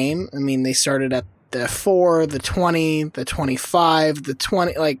of the game. I mean, they started at the 4, the 20, the 25, the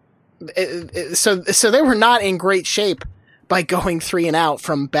 20, so they were not in great shape by going 3 and out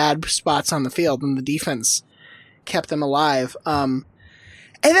from bad spots on the field, and the defense kept them alive.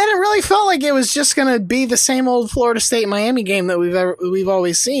 And then it really felt like it was just going to be the same old Florida State Miami game that we've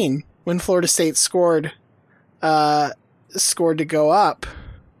always seen when Florida State scored to go up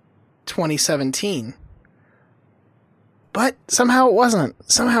 2017. But somehow it wasn't.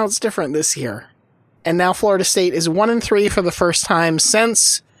 Somehow it's different this year. And now Florida State is 1-3 for the first time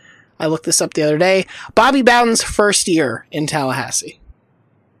since, I looked this up the other day, Bobby Bowden's first year in Tallahassee.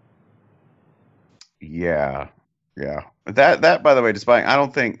 Yeah. That by the way, despite I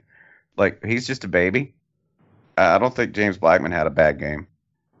don't think he's just a baby. I don't think James Blackman had a bad game.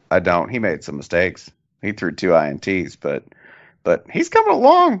 I don't. He made some mistakes. He threw 2 INTs, but he's coming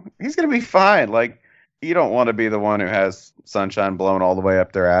along. He's going to be fine. Like, you don't want to be the one who has sunshine blown all the way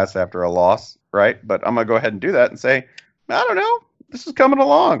up their ass after a loss, right? But I'm going to go ahead and do that and say, I don't know. This is coming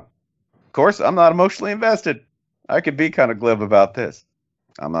along. Of course, I'm not emotionally invested. I could be kind of glib about this.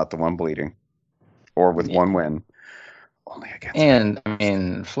 I'm not the one bleeding. Or with one win. Only against And, I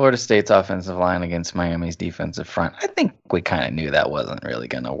mean, Florida State's offensive line against Miami's defensive front, I think we kind of knew that wasn't really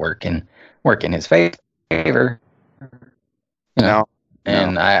going to work in his favor. No.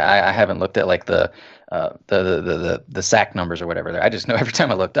 And I haven't looked at like the sack numbers or whatever there. I just know every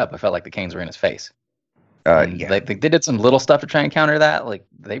time I looked up, I felt like the Canes were in his face. Yeah. They did some little stuff to try and counter that. Like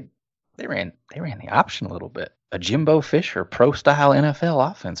they ran the option a little bit. A Jimbo Fisher pro style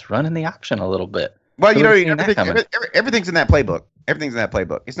NFL offense running the option a little bit. Well, everything's in that playbook. Everything's in that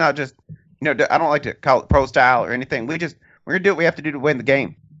playbook. It's not just, I don't like to call it pro style or anything. We're going to do what we have to do to win the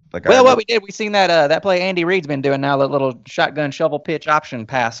game. What we did, we seen that play Andy Reid's been doing now, that little shotgun shovel pitch option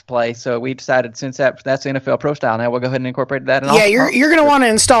pass play. So we decided, since that's NFL pro style now, we'll go ahead and incorporate that. You're going to want to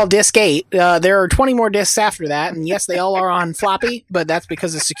install Disk 8. There are 20 more discs after that, and yes, they all are on floppy, but that's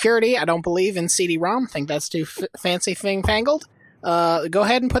because of security. I don't believe in CD-ROM. I think that's too fancy fangled. Go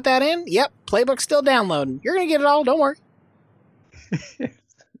ahead and put that in. Yep, playbook's still downloading. You're going to get it all. Don't worry.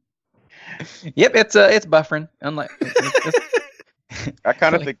 Yep, it's buffering. I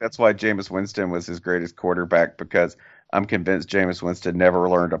kind of think that's why Jameis Winston was his greatest quarterback, because I'm convinced Jameis Winston never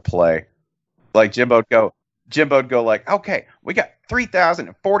learned to play. Like Jimbo'd go like, okay, we got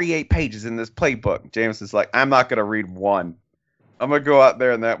 3,048 pages in this playbook. Jameis is like, I'm not going to read one. I'm going to go out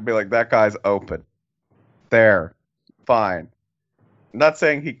there and be like, that guy's open. There. Fine. I'm not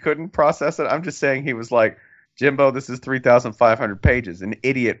saying he couldn't process it. I'm just saying he was like, Jimbo, this is 3,500 pages. An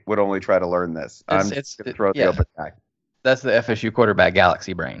idiot would only try to learn this. I'm just going to throw the open guy. That's the FSU quarterback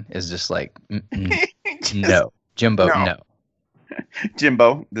galaxy brain. Is just like, no, Jimbo, no.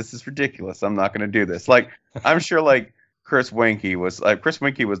 Jimbo, this is ridiculous. I'm not going to do this. Like, I'm sure like Chris Weinke was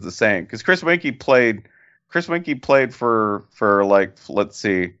the same, because Chris Weinke played for like, let's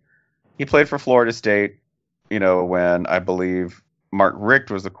see, he played for Florida State, when I believe Mark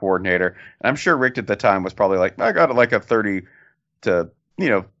Richt was the coordinator. And I'm sure Richt at the time was probably like, I got like a 30 to,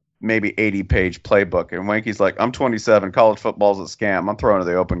 maybe 80-page playbook. And Wanky's like, I'm 27. College football's a scam. I'm throwing to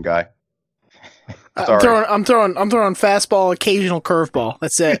the open guy. I'm throwing fastball, occasional curveball.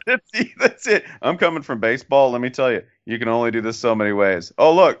 That's it. That's it. I'm coming from baseball. Let me tell you, you can only do this so many ways.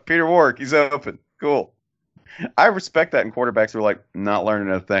 Oh, look, Peter Warwick, he's open. Cool. I respect that in quarterbacks who are like, not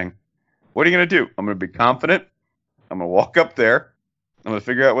learning a thing. What are you going to do? I'm going to be confident. I'm going to walk up there. I'm going to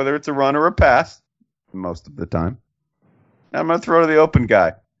figure out whether it's a run or a pass most of the time. I'm going to throw to the open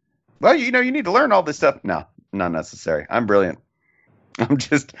guy. Well, you need to learn all this stuff. No, not necessary. I'm brilliant. I'm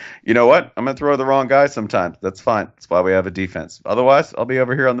just, you know what? I'm going to throw the wrong guy sometimes. That's fine. That's why we have a defense. Otherwise, I'll be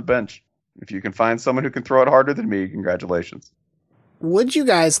over here on the bench. If you can find someone who can throw it harder than me, congratulations. Would you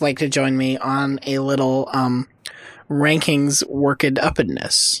guys like to join me on a little rankings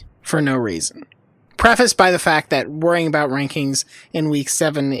worked-uppedness for no reason? Prefaced by the fact that worrying about rankings in Week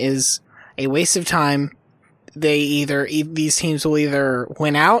 7 is a waste of time. These teams will either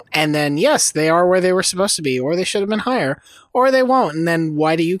win out, and then, yes, they are where they were supposed to be, or they should have been higher, or they won't, and then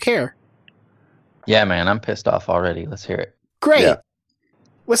why do you care? Yeah, man, I'm pissed off already. Let's hear it. Great. Yeah.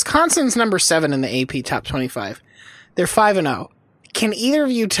 Wisconsin's number 7 in the AP Top 25. They're 5-0. Can either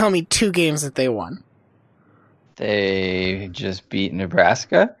of you tell me 2 games that they won? They just beat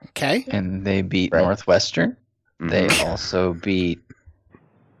Nebraska. Okay. And they beat Northwestern. Mm-hmm. They also beat...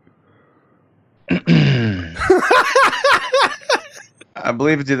 I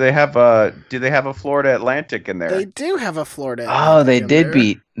believe, do they have a Florida Atlantic in there? They do have a Florida Atlantic. Oh, they did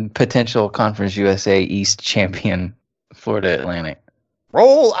beat potential Conference USA East champion Florida Atlantic.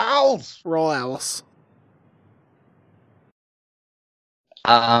 Roll Owls! Roll Owls.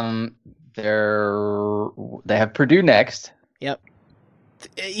 They have Purdue next. Yep.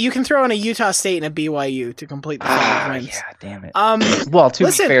 You can throw in a Utah State and a BYU to complete the 5 wins. Yeah, damn it. Well, to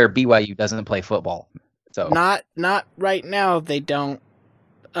be fair, BYU doesn't play football, so not right now. They don't.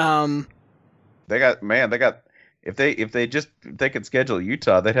 They got if they could schedule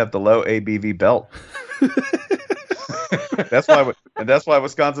Utah, they'd have the low ABV belt. That's why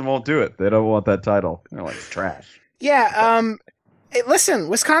Wisconsin won't do it. They don't want that title. They're like, it's trash. Yeah. Hey, listen,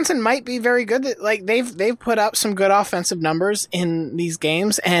 Wisconsin might be very good. Like they've put up some good offensive numbers in these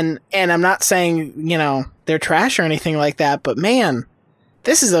games, and I'm not saying they're trash or anything like that, but man,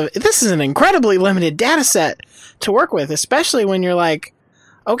 this is an incredibly limited data set to work with, especially when you're like,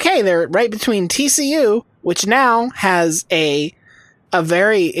 okay, they're right between TCU, which now has a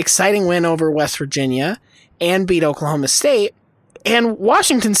very exciting win over West Virginia and beat Oklahoma State, and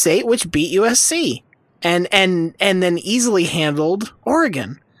Washington State, which beat USC. And then easily handled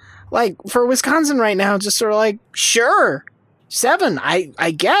Oregon. Like, for Wisconsin right now, just sort of like, sure, 7,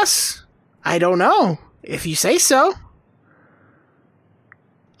 I guess. I don't know. If you say so.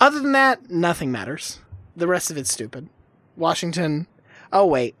 Other than that, nothing matters. The rest of it's stupid. Washington. Oh,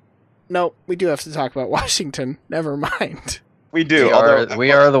 wait. No, we do have to talk about Washington. Never mind. We do.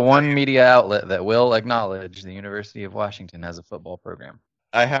 We are the one media outlet that will acknowledge the University of Washington has a football program.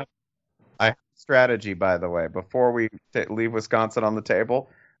 I have strategy, by the way, before we leave Wisconsin on the table.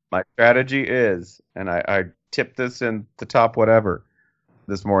 My strategy is, and I tipped this in the top whatever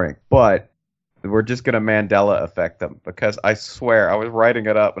this morning, but we're just going to Mandela affect them, because I swear I was writing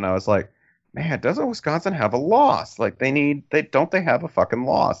it up and I was like, man, doesn't Wisconsin have a loss? Like they have a fucking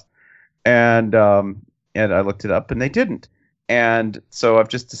loss? And I looked it up and they didn't. And so I've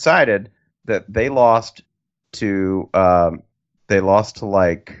just decided that they lost to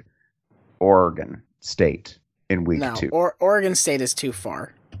like Oregon State in week 2. Oregon State is too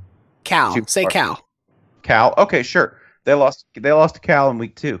far. Cal. Say Cal. Cal. Okay, sure. They lost to Cal in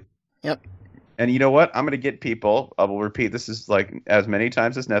week 2. Yep. And you know what? I'm going to get people. I will repeat this is like as many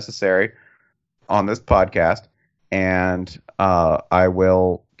times as necessary on this podcast, and I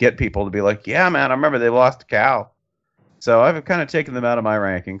will get people to be like, "Yeah, man, I remember they lost to Cal." So I've kind of taken them out of my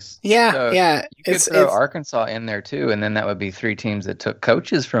rankings. Yeah, so yeah. You could throw Arkansas in there too, and then that would be 3 teams that took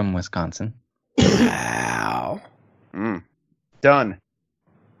coaches from Wisconsin. Wow. Done.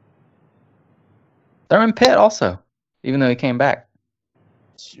 They're in Pitt also, even though he came back.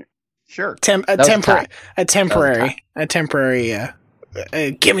 Sure. A temporary.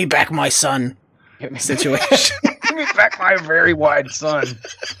 Give me back my son situation. Give me back my very wide son.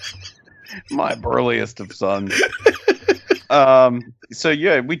 My burliest of sons. So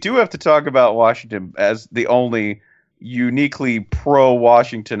yeah, we do have to talk about Washington as the only uniquely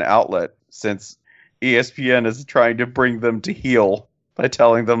pro-Washington outlet, since ESPN is trying to bring them to heel by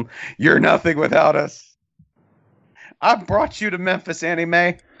telling them, "You're nothing without us. I brought you to Memphis, Annie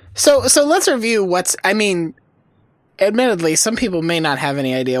Mae." So let's review admittedly, some people may not have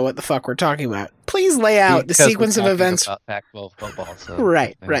any idea what the fuck we're talking about. Please lay out the sequence of events. About Pac-12 football, so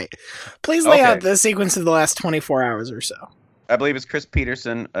right. Please lay out the sequence of the last 24 hours or so. I believe it's Chris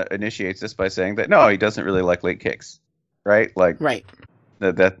Peterson initiates this by saying that no, he doesn't really like late kicks, right? Right.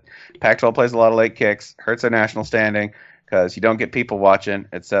 That Pac-12 plays a lot of late kicks, hurts their national standing because you don't get people watching,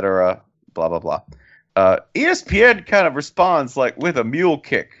 etc. Blah blah blah. ESPN kind of responds like with a mule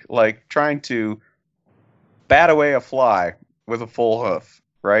kick, like trying to bat away a fly with a full hoof,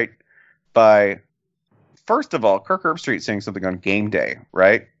 right? By, first of all, Kirk Herbstreit saying something on game day,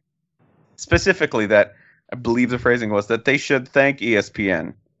 right? Specifically that, I believe the phrasing was that they should thank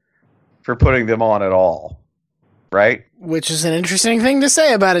ESPN for putting them on at all, right? Which is an interesting thing to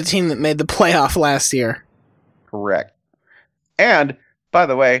say about a team that made the playoff last year. Correct. And, by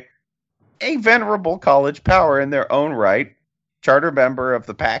the way, a venerable college power in their own right, charter member of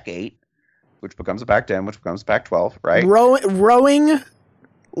the Pac-8, which becomes a Pac-10, which becomes Pac-12, right? Rowing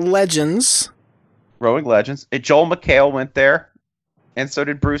legends. Joel McHale went there, and so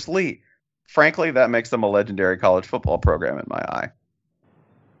did Bruce Lee. Frankly, that makes them a legendary college football program in my eye.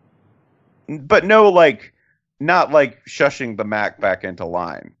 But no, not like shushing the MAC back into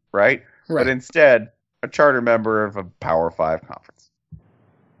line, right? But instead, a charter member of a Power 5 conference.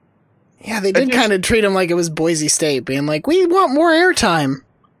 Yeah, they did kind of treat him like it was Boise State, being like, we want more airtime.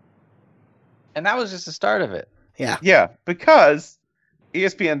 And that was just the start of it. Yeah. Yeah, because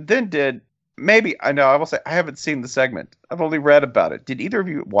ESPN then did, I will say, I haven't seen the segment. I've only read about it. Did either of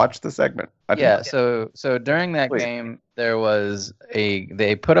you watch the segment? So during that game, there was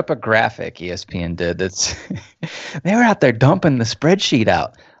they put up a graphic, ESPN did, that's, they were out there dumping the spreadsheet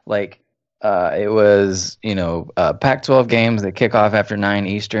out. It was, Pac-12 games that kick off after 9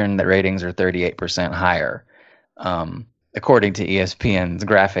 Eastern, the ratings are 38% higher. According to ESPN's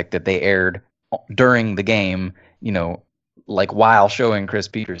graphic that they aired during the game, while showing Chris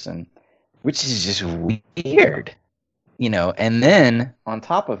Peterson, which is just weird, and then on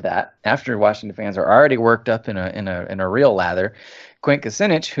top of that, after Washington fans are already worked up in a real lather, Quint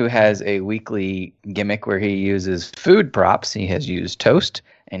Kucinich, who has a weekly gimmick where he uses food props, he has used toast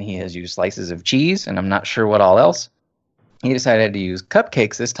and he has used slices of cheese, and I'm not sure what all else. He decided to use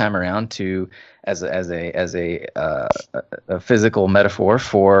cupcakes this time around as a physical metaphor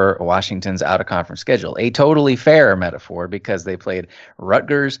for Washington's out-of-conference schedule. A totally fair metaphor because they played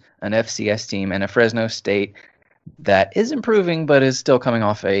Rutgers, an FCS team, and a Fresno State that is improving but is still coming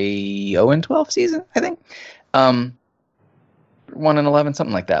off a 0-12 season, I think. 1-11,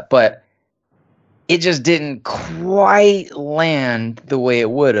 something like that. But it just didn't quite land the way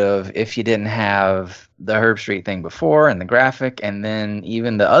it would have if you didn't have the Herb Street thing before and the graphic, and then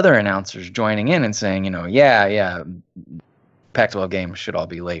even the other announcers joining in and saying, yeah, Pac-12 games should all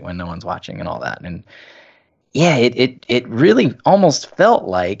be late when no one's watching and all that. And yeah, it really almost felt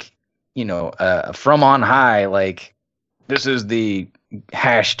like, from on high, like this is the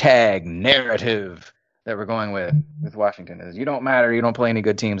hashtag narrative that we're going with Washington is you don't matter, you don't play any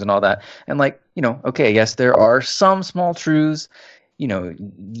good teams and all that. And okay, yes, there are some small truths.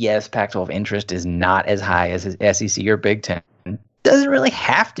 Yes, Pac-12 interest is not as high as SEC or Big Ten. Doesn't really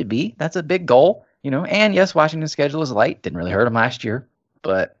have to be. That's a big goal, And yes, Washington's schedule is light. Didn't really hurt them last year,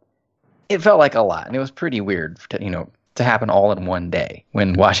 but it felt like a lot, and it was pretty weird to happen all in one day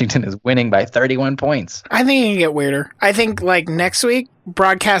when Washington is winning by 31 points. I think it can get weirder. I think next week,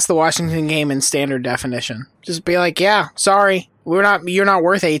 broadcast the Washington game in standard definition. Just be like, yeah, sorry, you're not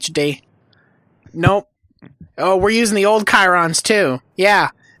worth HD. Nope. Oh, we're using the old chyrons too. Yeah,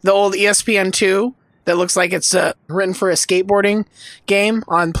 the old ESPN2 that looks like it's written for a skateboarding game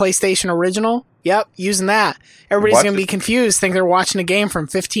on PlayStation Original. Yep, using that. Everybody's going to be confused, think they're watching a game from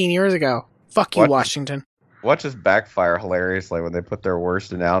 15 years ago. Fuck you, Washington. Watch this backfire hilariously when they put their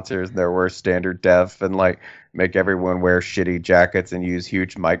worst announcers and their worst standard def and make everyone wear shitty jackets and use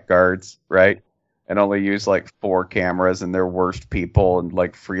huge mic guards, right? And only use 4 cameras and their worst people and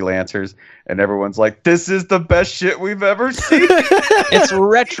freelancers, and everyone's like, "This is the best shit we've ever seen." It's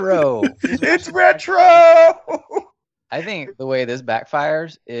retro. It's retro. I think the way this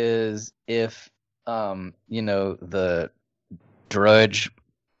backfires is if the Drudge,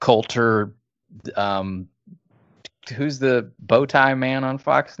 Coulter, who's the bow tie man on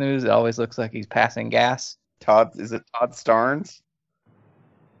Fox News? It always looks like he's passing gas. Is it Todd Starnes?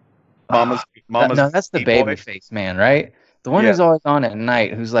 No, that's the babyface man, right? The one who's always on at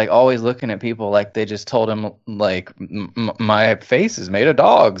night, who's always looking at people like they just told him my face is made of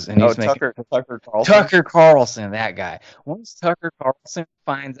dogs, and he's Tucker Carlson. Tucker Carlson, that guy. Once Tucker Carlson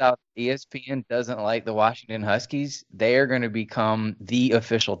finds out ESPN doesn't like the Washington Huskies, they are going to become the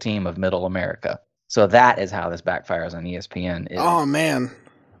official team of Middle America. So that is how this backfires on ESPN. Oh man,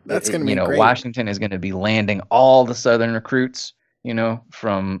 that's going to be great. Washington is going to be landing all the Southern recruits,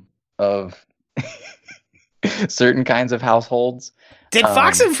 of certain kinds of households. Did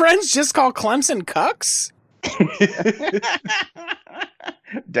Fox and Friends just call Clemson cucks?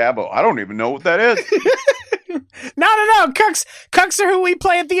 Dabo, I don't even know what that is. No. Cucks are who we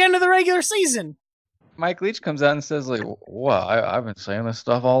play at the end of the regular season. Mike Leach comes out and says, "Well, I've been saying this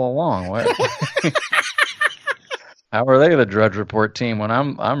stuff all along. How are they the Drudge Report team when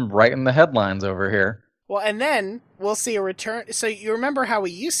I'm writing the headlines over here?" Well, and then we'll see a return. So you remember how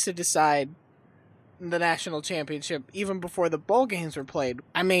we used to decide the national championship even before the bowl games were played?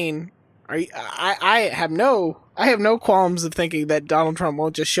 I mean, I have no qualms of thinking that Donald Trump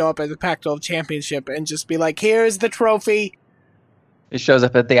won't just show up at the Pac-12 championship and just be like, "Here's the trophy." He shows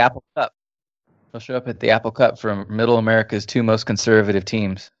up at the Apple Cup. He'll show up at the Apple Cup from Middle America's 2 most conservative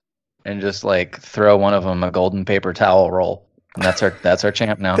teams, and just throw one of them a golden paper towel roll, and that's our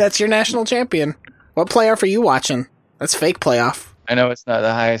champ now. That's your national champion. What playoff are you watching? That's fake playoff. I know it's not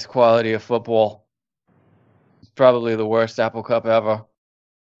the highest quality of football. It's probably the worst Apple Cup ever.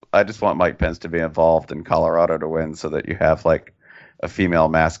 I just want Mike Pence to be involved in Colorado to win, so that you have a female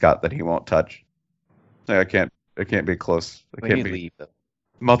mascot that he won't touch. I can't be close. I can't be. Leave, though.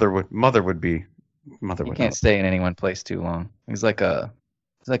 Mother would be. He can't stay in any one place too long. He's like a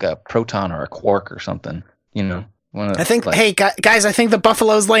proton or a quark or something. I think. Hey guys, I think the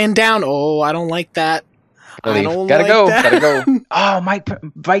Buffalo's laying down. Oh, I don't like that. Gotta go. Oh,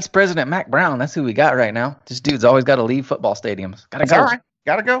 Vice President Mac Brown. That's who we got right now. This dude's always got to leave football stadiums. Gotta go. All right.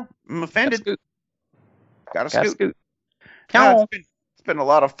 Gotta go. I'm offended. Gotta scoot. It's been a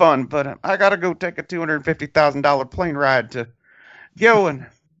lot of fun, but I gotta go take a $250,000 plane ride to go and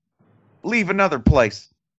leave another place.